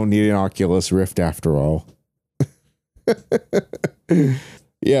don't need an Oculus Rift after all.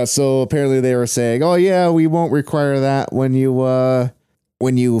 Yeah, so apparently they were saying, oh yeah, we won't require that when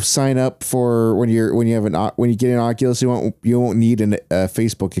you sign up for when you get an Oculus, you won't need a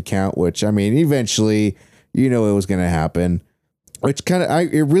Facebook account, which, I mean, eventually, it was going to happen, which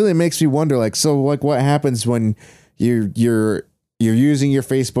it really makes me wonder, like, so like what happens when you're using your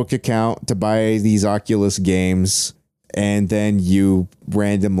Facebook account to buy these Oculus games and then you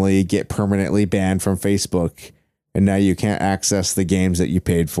randomly get permanently banned from Facebook and now you can't access the games that you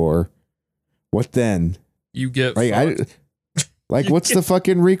paid for. What then? You get like, what's the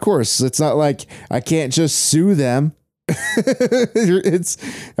fucking recourse? It's not like I can't just sue them.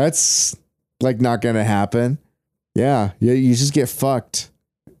 That's like not going to happen. Yeah, you just get fucked.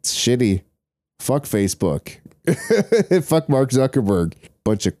 It's shitty. Fuck Facebook. Fuck Mark Zuckerberg.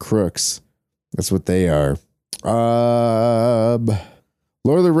 Bunch of crooks. That's what they are.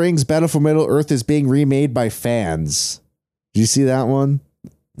 Lord of the Rings Battle for Middle-earth is being remade by fans. Did you see that one?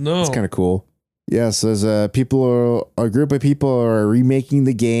 No. It's kind of cool. Yes, there's a group of people are remaking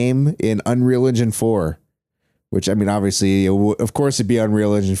the game in Unreal Engine 4, which, I mean, obviously, of course, it'd be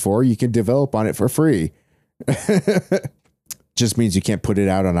Unreal Engine 4. You can develop on it for free. Just means you can't put it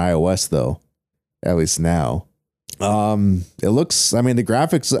out on iOS, though, at least now. It looks, I mean, the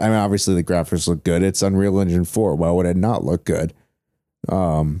graphics, I mean, obviously the graphics look good. It's Unreal Engine 4. Why would it not look good?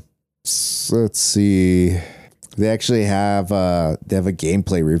 So let's see. They actually have a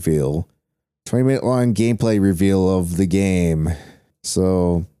gameplay reveal. 20-minute long gameplay reveal of the game.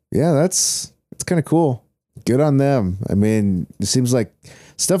 So yeah, it's kind of cool. Good on them. I mean, it seems like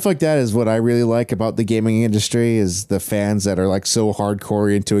stuff like that is what I really like about the gaming industry, is the fans that are like so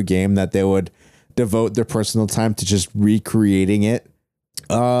hardcore into a game that they would devote their personal time to just recreating it.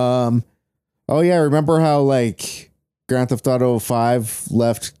 Oh yeah, remember how like Grand Theft Auto 5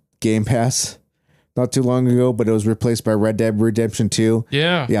 left Game Pass not too long ago, but it was replaced by Red Dead Redemption 2.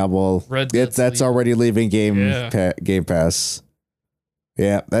 Yeah. Yeah, well, that's already leaving Game Pass.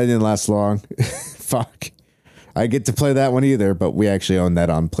 Yeah, that didn't last long. Fuck. I get to play that one either, but we actually own that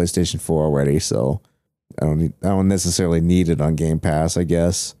on PlayStation 4 already, so I don't necessarily need it on Game Pass, I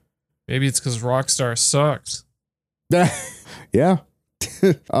guess. Maybe it's because Rockstar sucks. Yeah.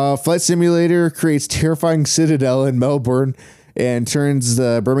 Flight Simulator creates terrifying citadel in Melbourne and turns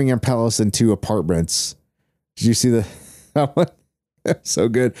the Birmingham Palace into apartments. Did you see that one? So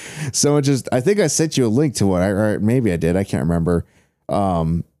good. Someone I think I sent you a link to one, or maybe I did. I can't remember.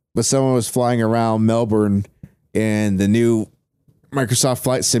 But someone was flying around Melbourne in the new Microsoft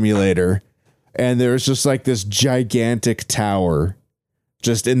Flight Simulator, and there was just like this gigantic tower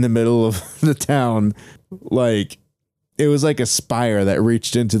just in the middle of the town. Like, it was like a spire that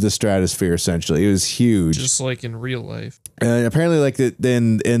reached into the stratosphere, essentially. It was huge. Just like in real life. And apparently, like,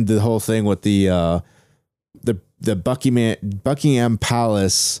 then in the whole thing with the Buckingham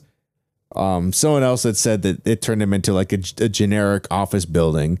Palace, someone else had said that it turned them into like a generic office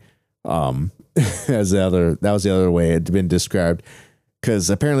building. That was the other way it had been described,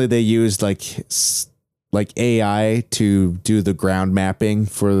 because apparently they used like AI to do the ground mapping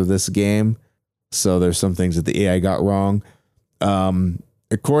for this game. So there's some things that the AI got wrong.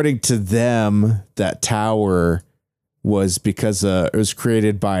 According to them, that tower was because it was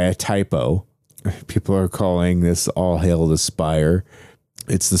created by a typo. People are calling this All Hail the Spire.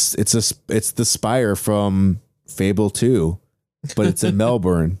 It's the Spire from Fable 2, but it's in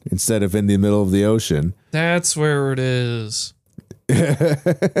Melbourne instead of in the middle of the ocean. That's where it is.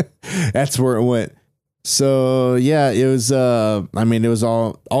 That's where it went. So yeah, it was. I mean, it was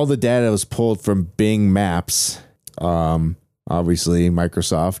all the data was pulled from Bing Maps. Obviously,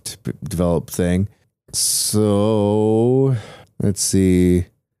 Microsoft developed thing. So let's see.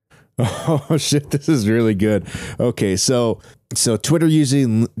 Oh shit, this is really good. Okay, so Twitter user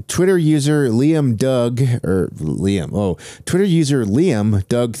Liam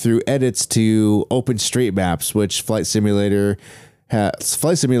dug through edits to OpenStreetMaps, which flight simulators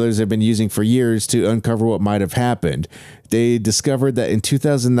have been using for years to uncover what might have happened. They discovered that in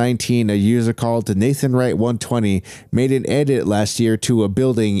 2019, a user called to Nathan Wright 120 made an edit last year to a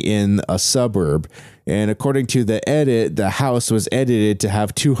building in a suburb. And according to the edit, the house was edited to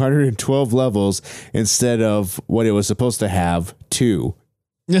have 212 levels instead of what it was supposed to have, 2.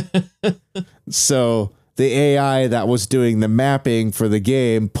 So the AI that was doing the mapping for the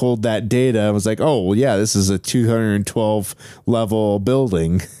game pulled that data and was like, oh, well, yeah, this is a 212 level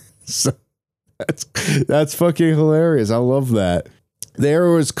building. So that's fucking hilarious. I love that. The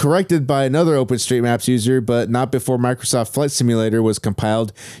error was corrected by another OpenStreetMaps user, but not before Microsoft Flight Simulator was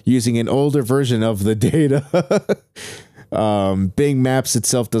compiled using an older version of the data. Bing Maps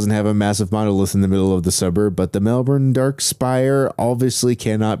itself doesn't have a massive monolith in the middle of the suburb, but the Melbourne Dark Spire obviously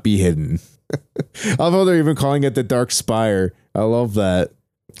cannot be hidden. Although they're even calling it the Dark Spire. I love that.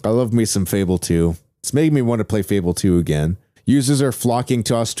 I love me some Fable 2. It's making me want to play Fable 2 again. Users are flocking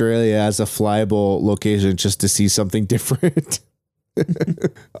to Australia as a flyable location just to see something different.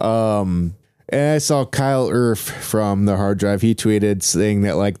 And I saw Kyle Irf from the Hard Drive. He tweeted saying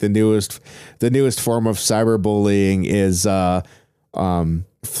that like the newest form of cyberbullying is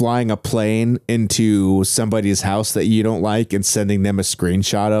flying a plane into somebody's house that you don't like and sending them a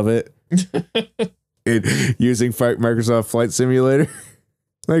screenshot of it. Using Microsoft Flight Simulator.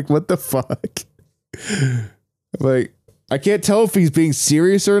 Like, what the fuck? Like, I can't tell if he's being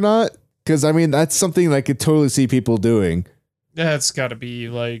serious or not, because I mean that's something I could totally see people doing. Yeah, it's got to be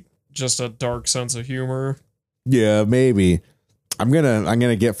like just a dark sense of humor. Yeah, maybe. I'm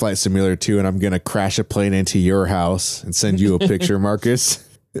gonna get Flight Simulator 2 and I'm gonna crash a plane into your house and send you a picture, Marcus.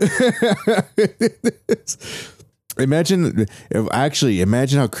 Imagine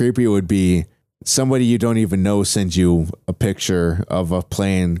how creepy it would be. Somebody you don't even know sends you a picture of a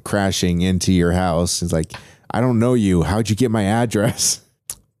plane crashing into your house. It's like, I don't know you. How'd you get my address?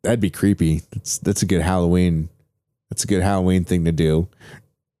 That'd be creepy. That's a good Halloween. That's a good Halloween thing to do.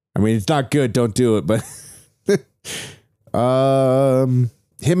 I mean, it's not good. Don't do it. But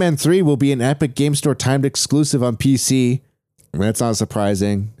Hitman 3 will be an Epic Game Store timed exclusive on PC. I mean, that's not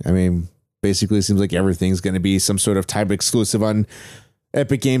surprising. I mean, basically, it seems like everything's going to be some sort of timed exclusive on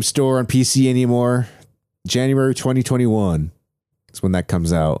Epic Game Store on PC anymore. January 2021 is when that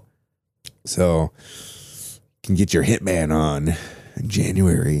comes out. So you can get your Hitman on in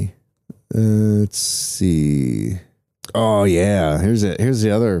January. Let's see. Oh yeah, here's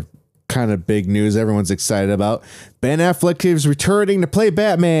the other kind of big news everyone's excited about. Ben Affleck is returning to play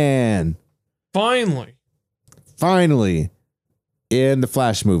Batman. Finally in the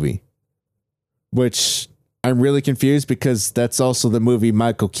Flash movie, which I'm really confused because that's also the movie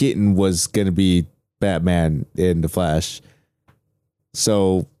Michael Keaton was going to be Batman in the Flash.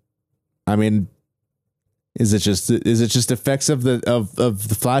 So, I mean, is it just effects of the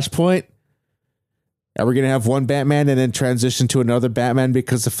Flashpoint? Are we going to have one Batman and then transition to another Batman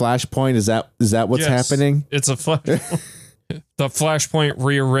because of Flashpoint? Is that what's happening? It's a flash. The Flashpoint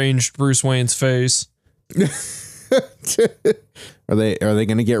rearranged Bruce Wayne's face. Are they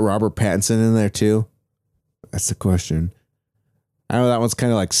going to get Robert Pattinson in there too? That's the question. I know that one's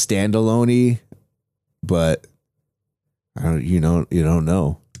kind of like standalone-y, but I don't. You don't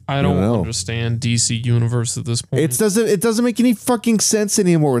know. I don't understand DC Universe at this point. It doesn't make any fucking sense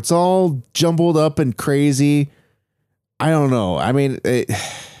anymore. It's all jumbled up and crazy. I don't know. I mean,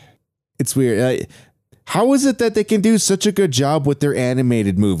 it's weird. How is it that they can do such a good job with their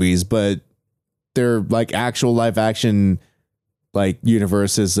animated movies, but their like actual live action like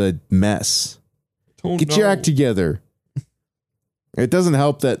universe is a mess? Get your act together. It doesn't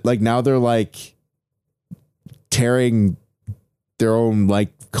help that like now they're like tearing their own like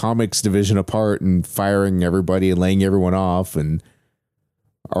comics division apart and firing everybody and laying everyone off, and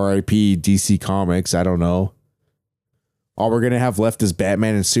RIP DC Comics. I don't know. All we're gonna have left is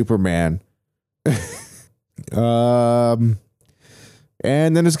Batman and Superman. And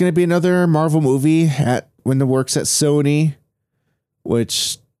then there's gonna be another Marvel movie when the works at Sony,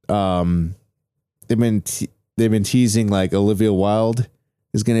 which they've been teasing like Olivia Wilde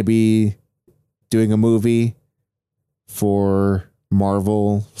is gonna be doing a movie for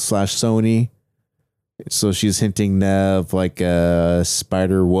Marvel / Sony. So she's hinting of like a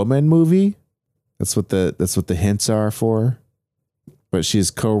Spider-Woman movie. That's what the hints are for. But she's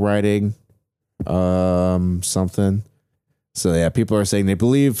co-writing something. So yeah, people are saying they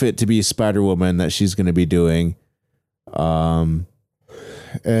believe it to be Spider-Woman that she's going to be doing. According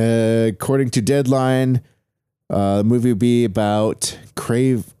to Deadline, the movie will be about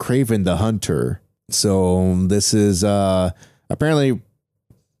Kraven the Hunter. So this is apparently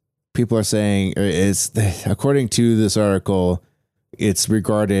people are saying according to this article, it's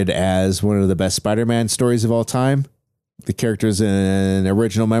regarded as one of the best Spider-Man stories of all time. The character is an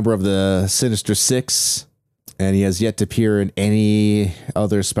original member of the Sinister Six, and he has yet to appear in any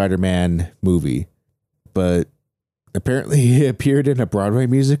other Spider-Man movie. But apparently he appeared in a Broadway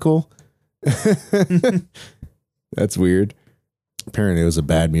musical. That's weird. Apparently it was a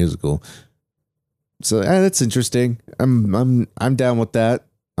bad musical. So that's interesting. I'm down with that.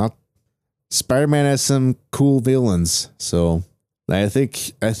 Spider-Man has some cool villains, so I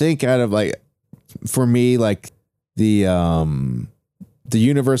think out of like, for me, like the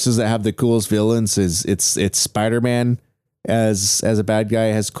universes that have the coolest villains is it's Spider-Man as a bad guy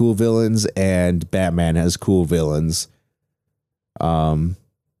has cool villains, and Batman has cool villains. I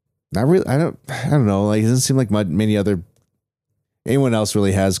don't know. Like, it doesn't seem like many other anyone else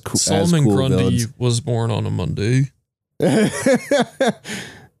really has Solomon cool Grundy villains. was born on a Monday.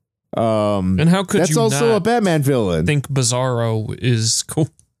 And how could that's you also not a Batman villain? think Bizarro is cool?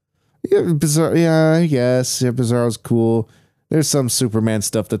 Yeah, Bizarro. Yeah, I guess. Yeah, Bizarro's cool. There's some Superman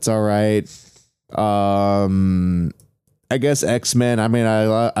stuff that's all right. I guess X-Men. I mean,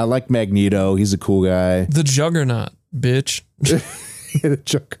 I like Magneto. He's a cool guy. The Juggernaut, bitch. The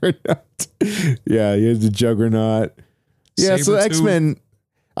Juggernaut. Yeah, he has the Juggernaut. Yeah, so Sabretooth. X-Men.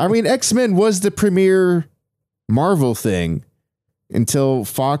 I mean, X-Men was the premier Marvel thing until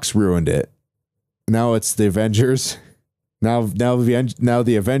Fox ruined it. Now it's the Avengers. Now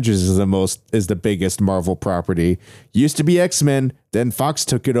the Avengers is the biggest Marvel property. Used to be X-Men, then Fox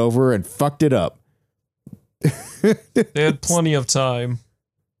took it over and fucked it up. They had plenty of time.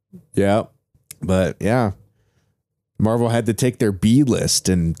 Yeah. But yeah. Marvel had to take their B list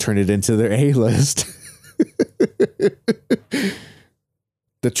and turn it into their A list.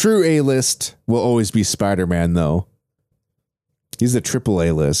 The true A list will always be Spider-Man, though. He's the triple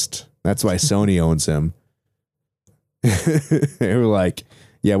A list. That's why Sony owns him. They were like,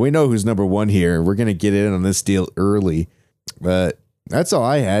 yeah, we know who's number one here. We're going to get in on this deal early. But that's all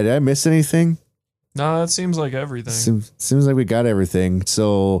I had. Did I miss anything? Nah, that seems like everything. Seems like we got everything.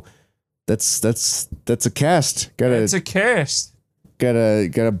 So that's a cast. It's a cast.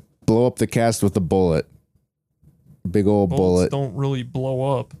 Gotta blow up the cast with a bullet. Big old Bullets bullet. don't really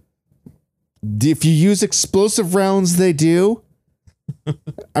blow up. If you use explosive rounds, they do.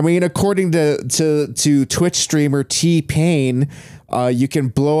 I mean, according to Twitch streamer T-Pain, you can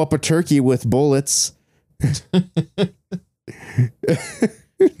blow up a turkey with bullets.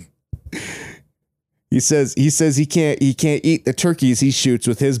 He says he can't eat the turkeys he shoots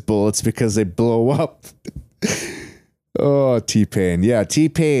with his bullets because they blow up. Oh, T-Pain. Yeah,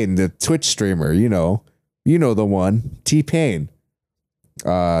 T-Pain, the Twitch streamer, you know the one. T-Pain.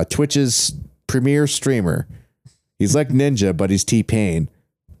 Twitch's premier streamer. He's like Ninja, but he's T-Pain.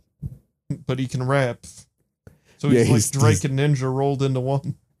 But he can rap. So Yeah, he's like Drake and Ninja rolled into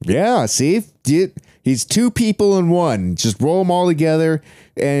one. Yeah, see? He's two people in one. Just roll them all together,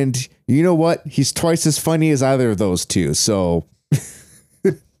 and you know what? He's twice as funny as either of those two. So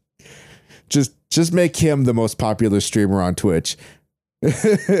just make him the most popular streamer on Twitch.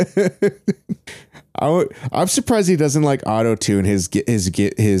 I'm surprised he doesn't like auto-tune his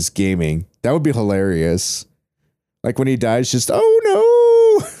gaming. That would be hilarious. Like when he dies, just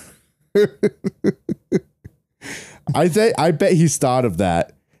oh no. I bet he's thought of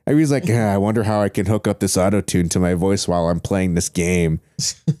that. And he's like, I wonder how I can hook up this auto-tune to my voice while I'm playing this game.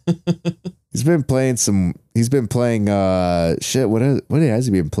 He's been playing shit. What has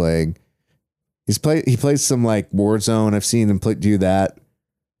he been playing? He plays some like Warzone. I've seen him do that.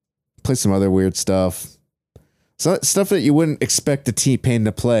 Play some other weird stuff. So stuff that you wouldn't expect a T-Pain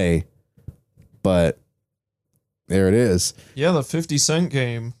to play. But there it is. Yeah, the 50 Cent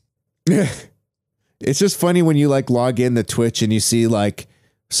game. It's just funny when you like log in to Twitch and you see like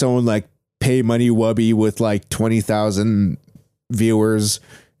someone like Pay Money Wubby with like 20,000 viewers,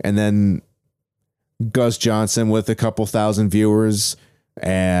 and then Gus Johnson with a couple thousand viewers,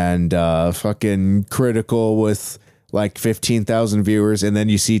 and fucking Critical with like 15,000 viewers, and then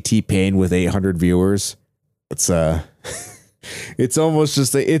you see T-Pain with 800 viewers. It's it's almost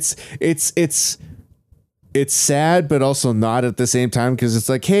just it's sad, but also not at the same time, because it's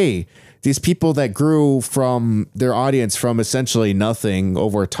like, hey, these people that grew from their audience from essentially nothing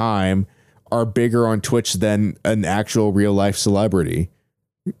over time are bigger on Twitch than an actual real life celebrity.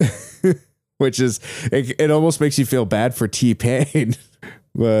 Which is, it almost makes you feel bad for T-Pain.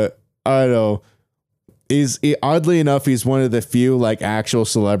 But I don't know. Oddly enough, he's one of the few like actual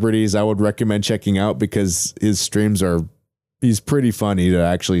celebrities I would recommend checking out because his streams he's pretty funny to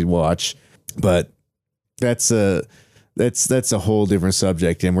actually watch. But that's a whole different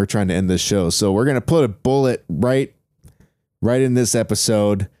subject, and we're trying to end this show. So we're gonna put a bullet right in this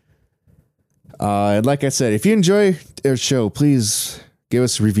episode. And like I said, if you enjoy our show, please give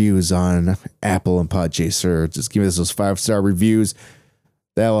us reviews on Apple and Podchaser. Just give us those 5-star reviews.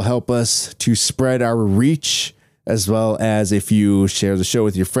 That will help us to spread our reach, as well as if you share the show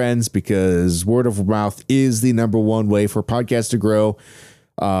with your friends, because word of mouth is the #1 way for podcasts to grow.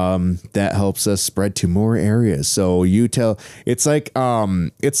 That helps us spread to more areas. So it's like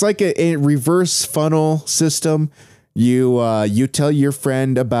a reverse funnel system. You tell your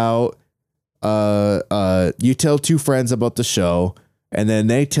friend about, you tell 2 friends about the show, and then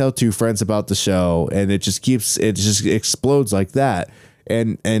they tell 2 friends about the show, and it just explodes like that.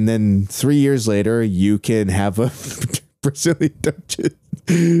 And then 3 years later, you can have a Brazilian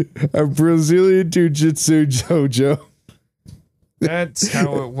Jiu-Jitsu dojo. That's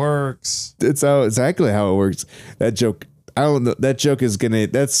how it works. That's exactly how it works. That joke, I don't know. That joke is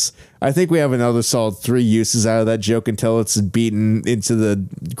I think we have another solid 3 uses out of that joke until it's beaten into the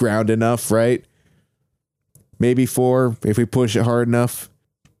ground enough, right? Maybe 4 if we push it hard enough.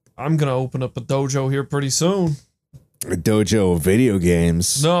 I'm going to open up a dojo here pretty soon. A dojo of video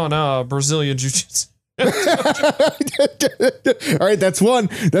games. No, Brazilian Jiu-Jitsu. All right, that's one.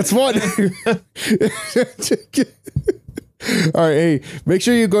 All right, hey, make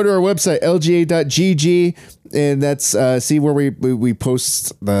sure you go to our website, lga.gg, and that's see where we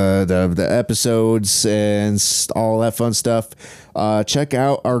post the episodes and all that fun stuff. Check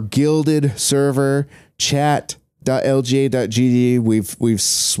out our Guilded server, chat.lga.gg. We've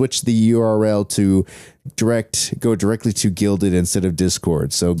switched the URL to go directly to Guilded instead of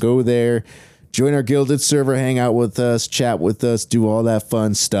Discord. So go there, join our Guilded server, hang out with us, chat with us, do all that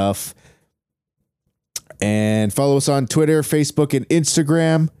fun stuff. And follow us on Twitter, Facebook, and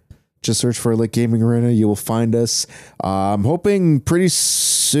Instagram. Just search for Lit Gaming Arena. You will find us. I'm hoping pretty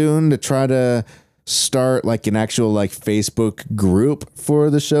soon to try to start like an actual like Facebook group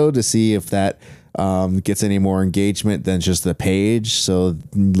for the show to see if that gets any more engagement than just the page. So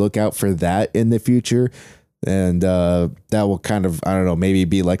look out for that in the future. And that will kind of, I don't know, maybe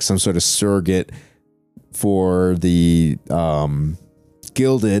be like some sort of surrogate for the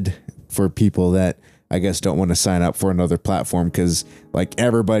Guilded for people that I guess don't want to sign up for another platform, because like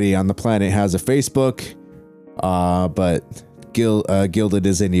everybody on the planet has a Facebook, but Guilded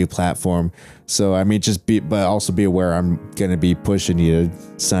is a new platform. So I mean, but also be aware, I'm gonna be pushing you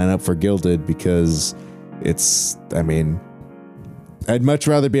to sign up for Guilded, because I'd much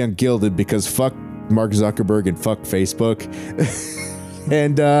rather be on Guilded, because fuck Mark Zuckerberg and fuck Facebook.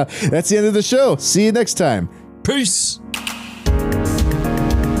 And that's the end of the show. See you next time. Peace.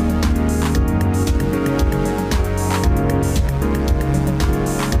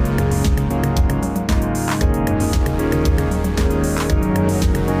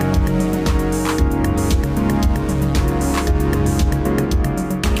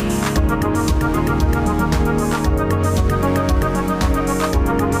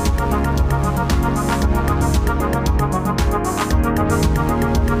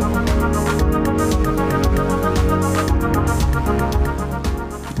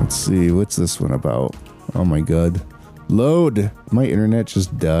 What's this one about? Oh my god. Load. My internet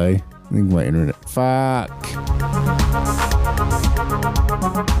just died. I think my internet. Fuck.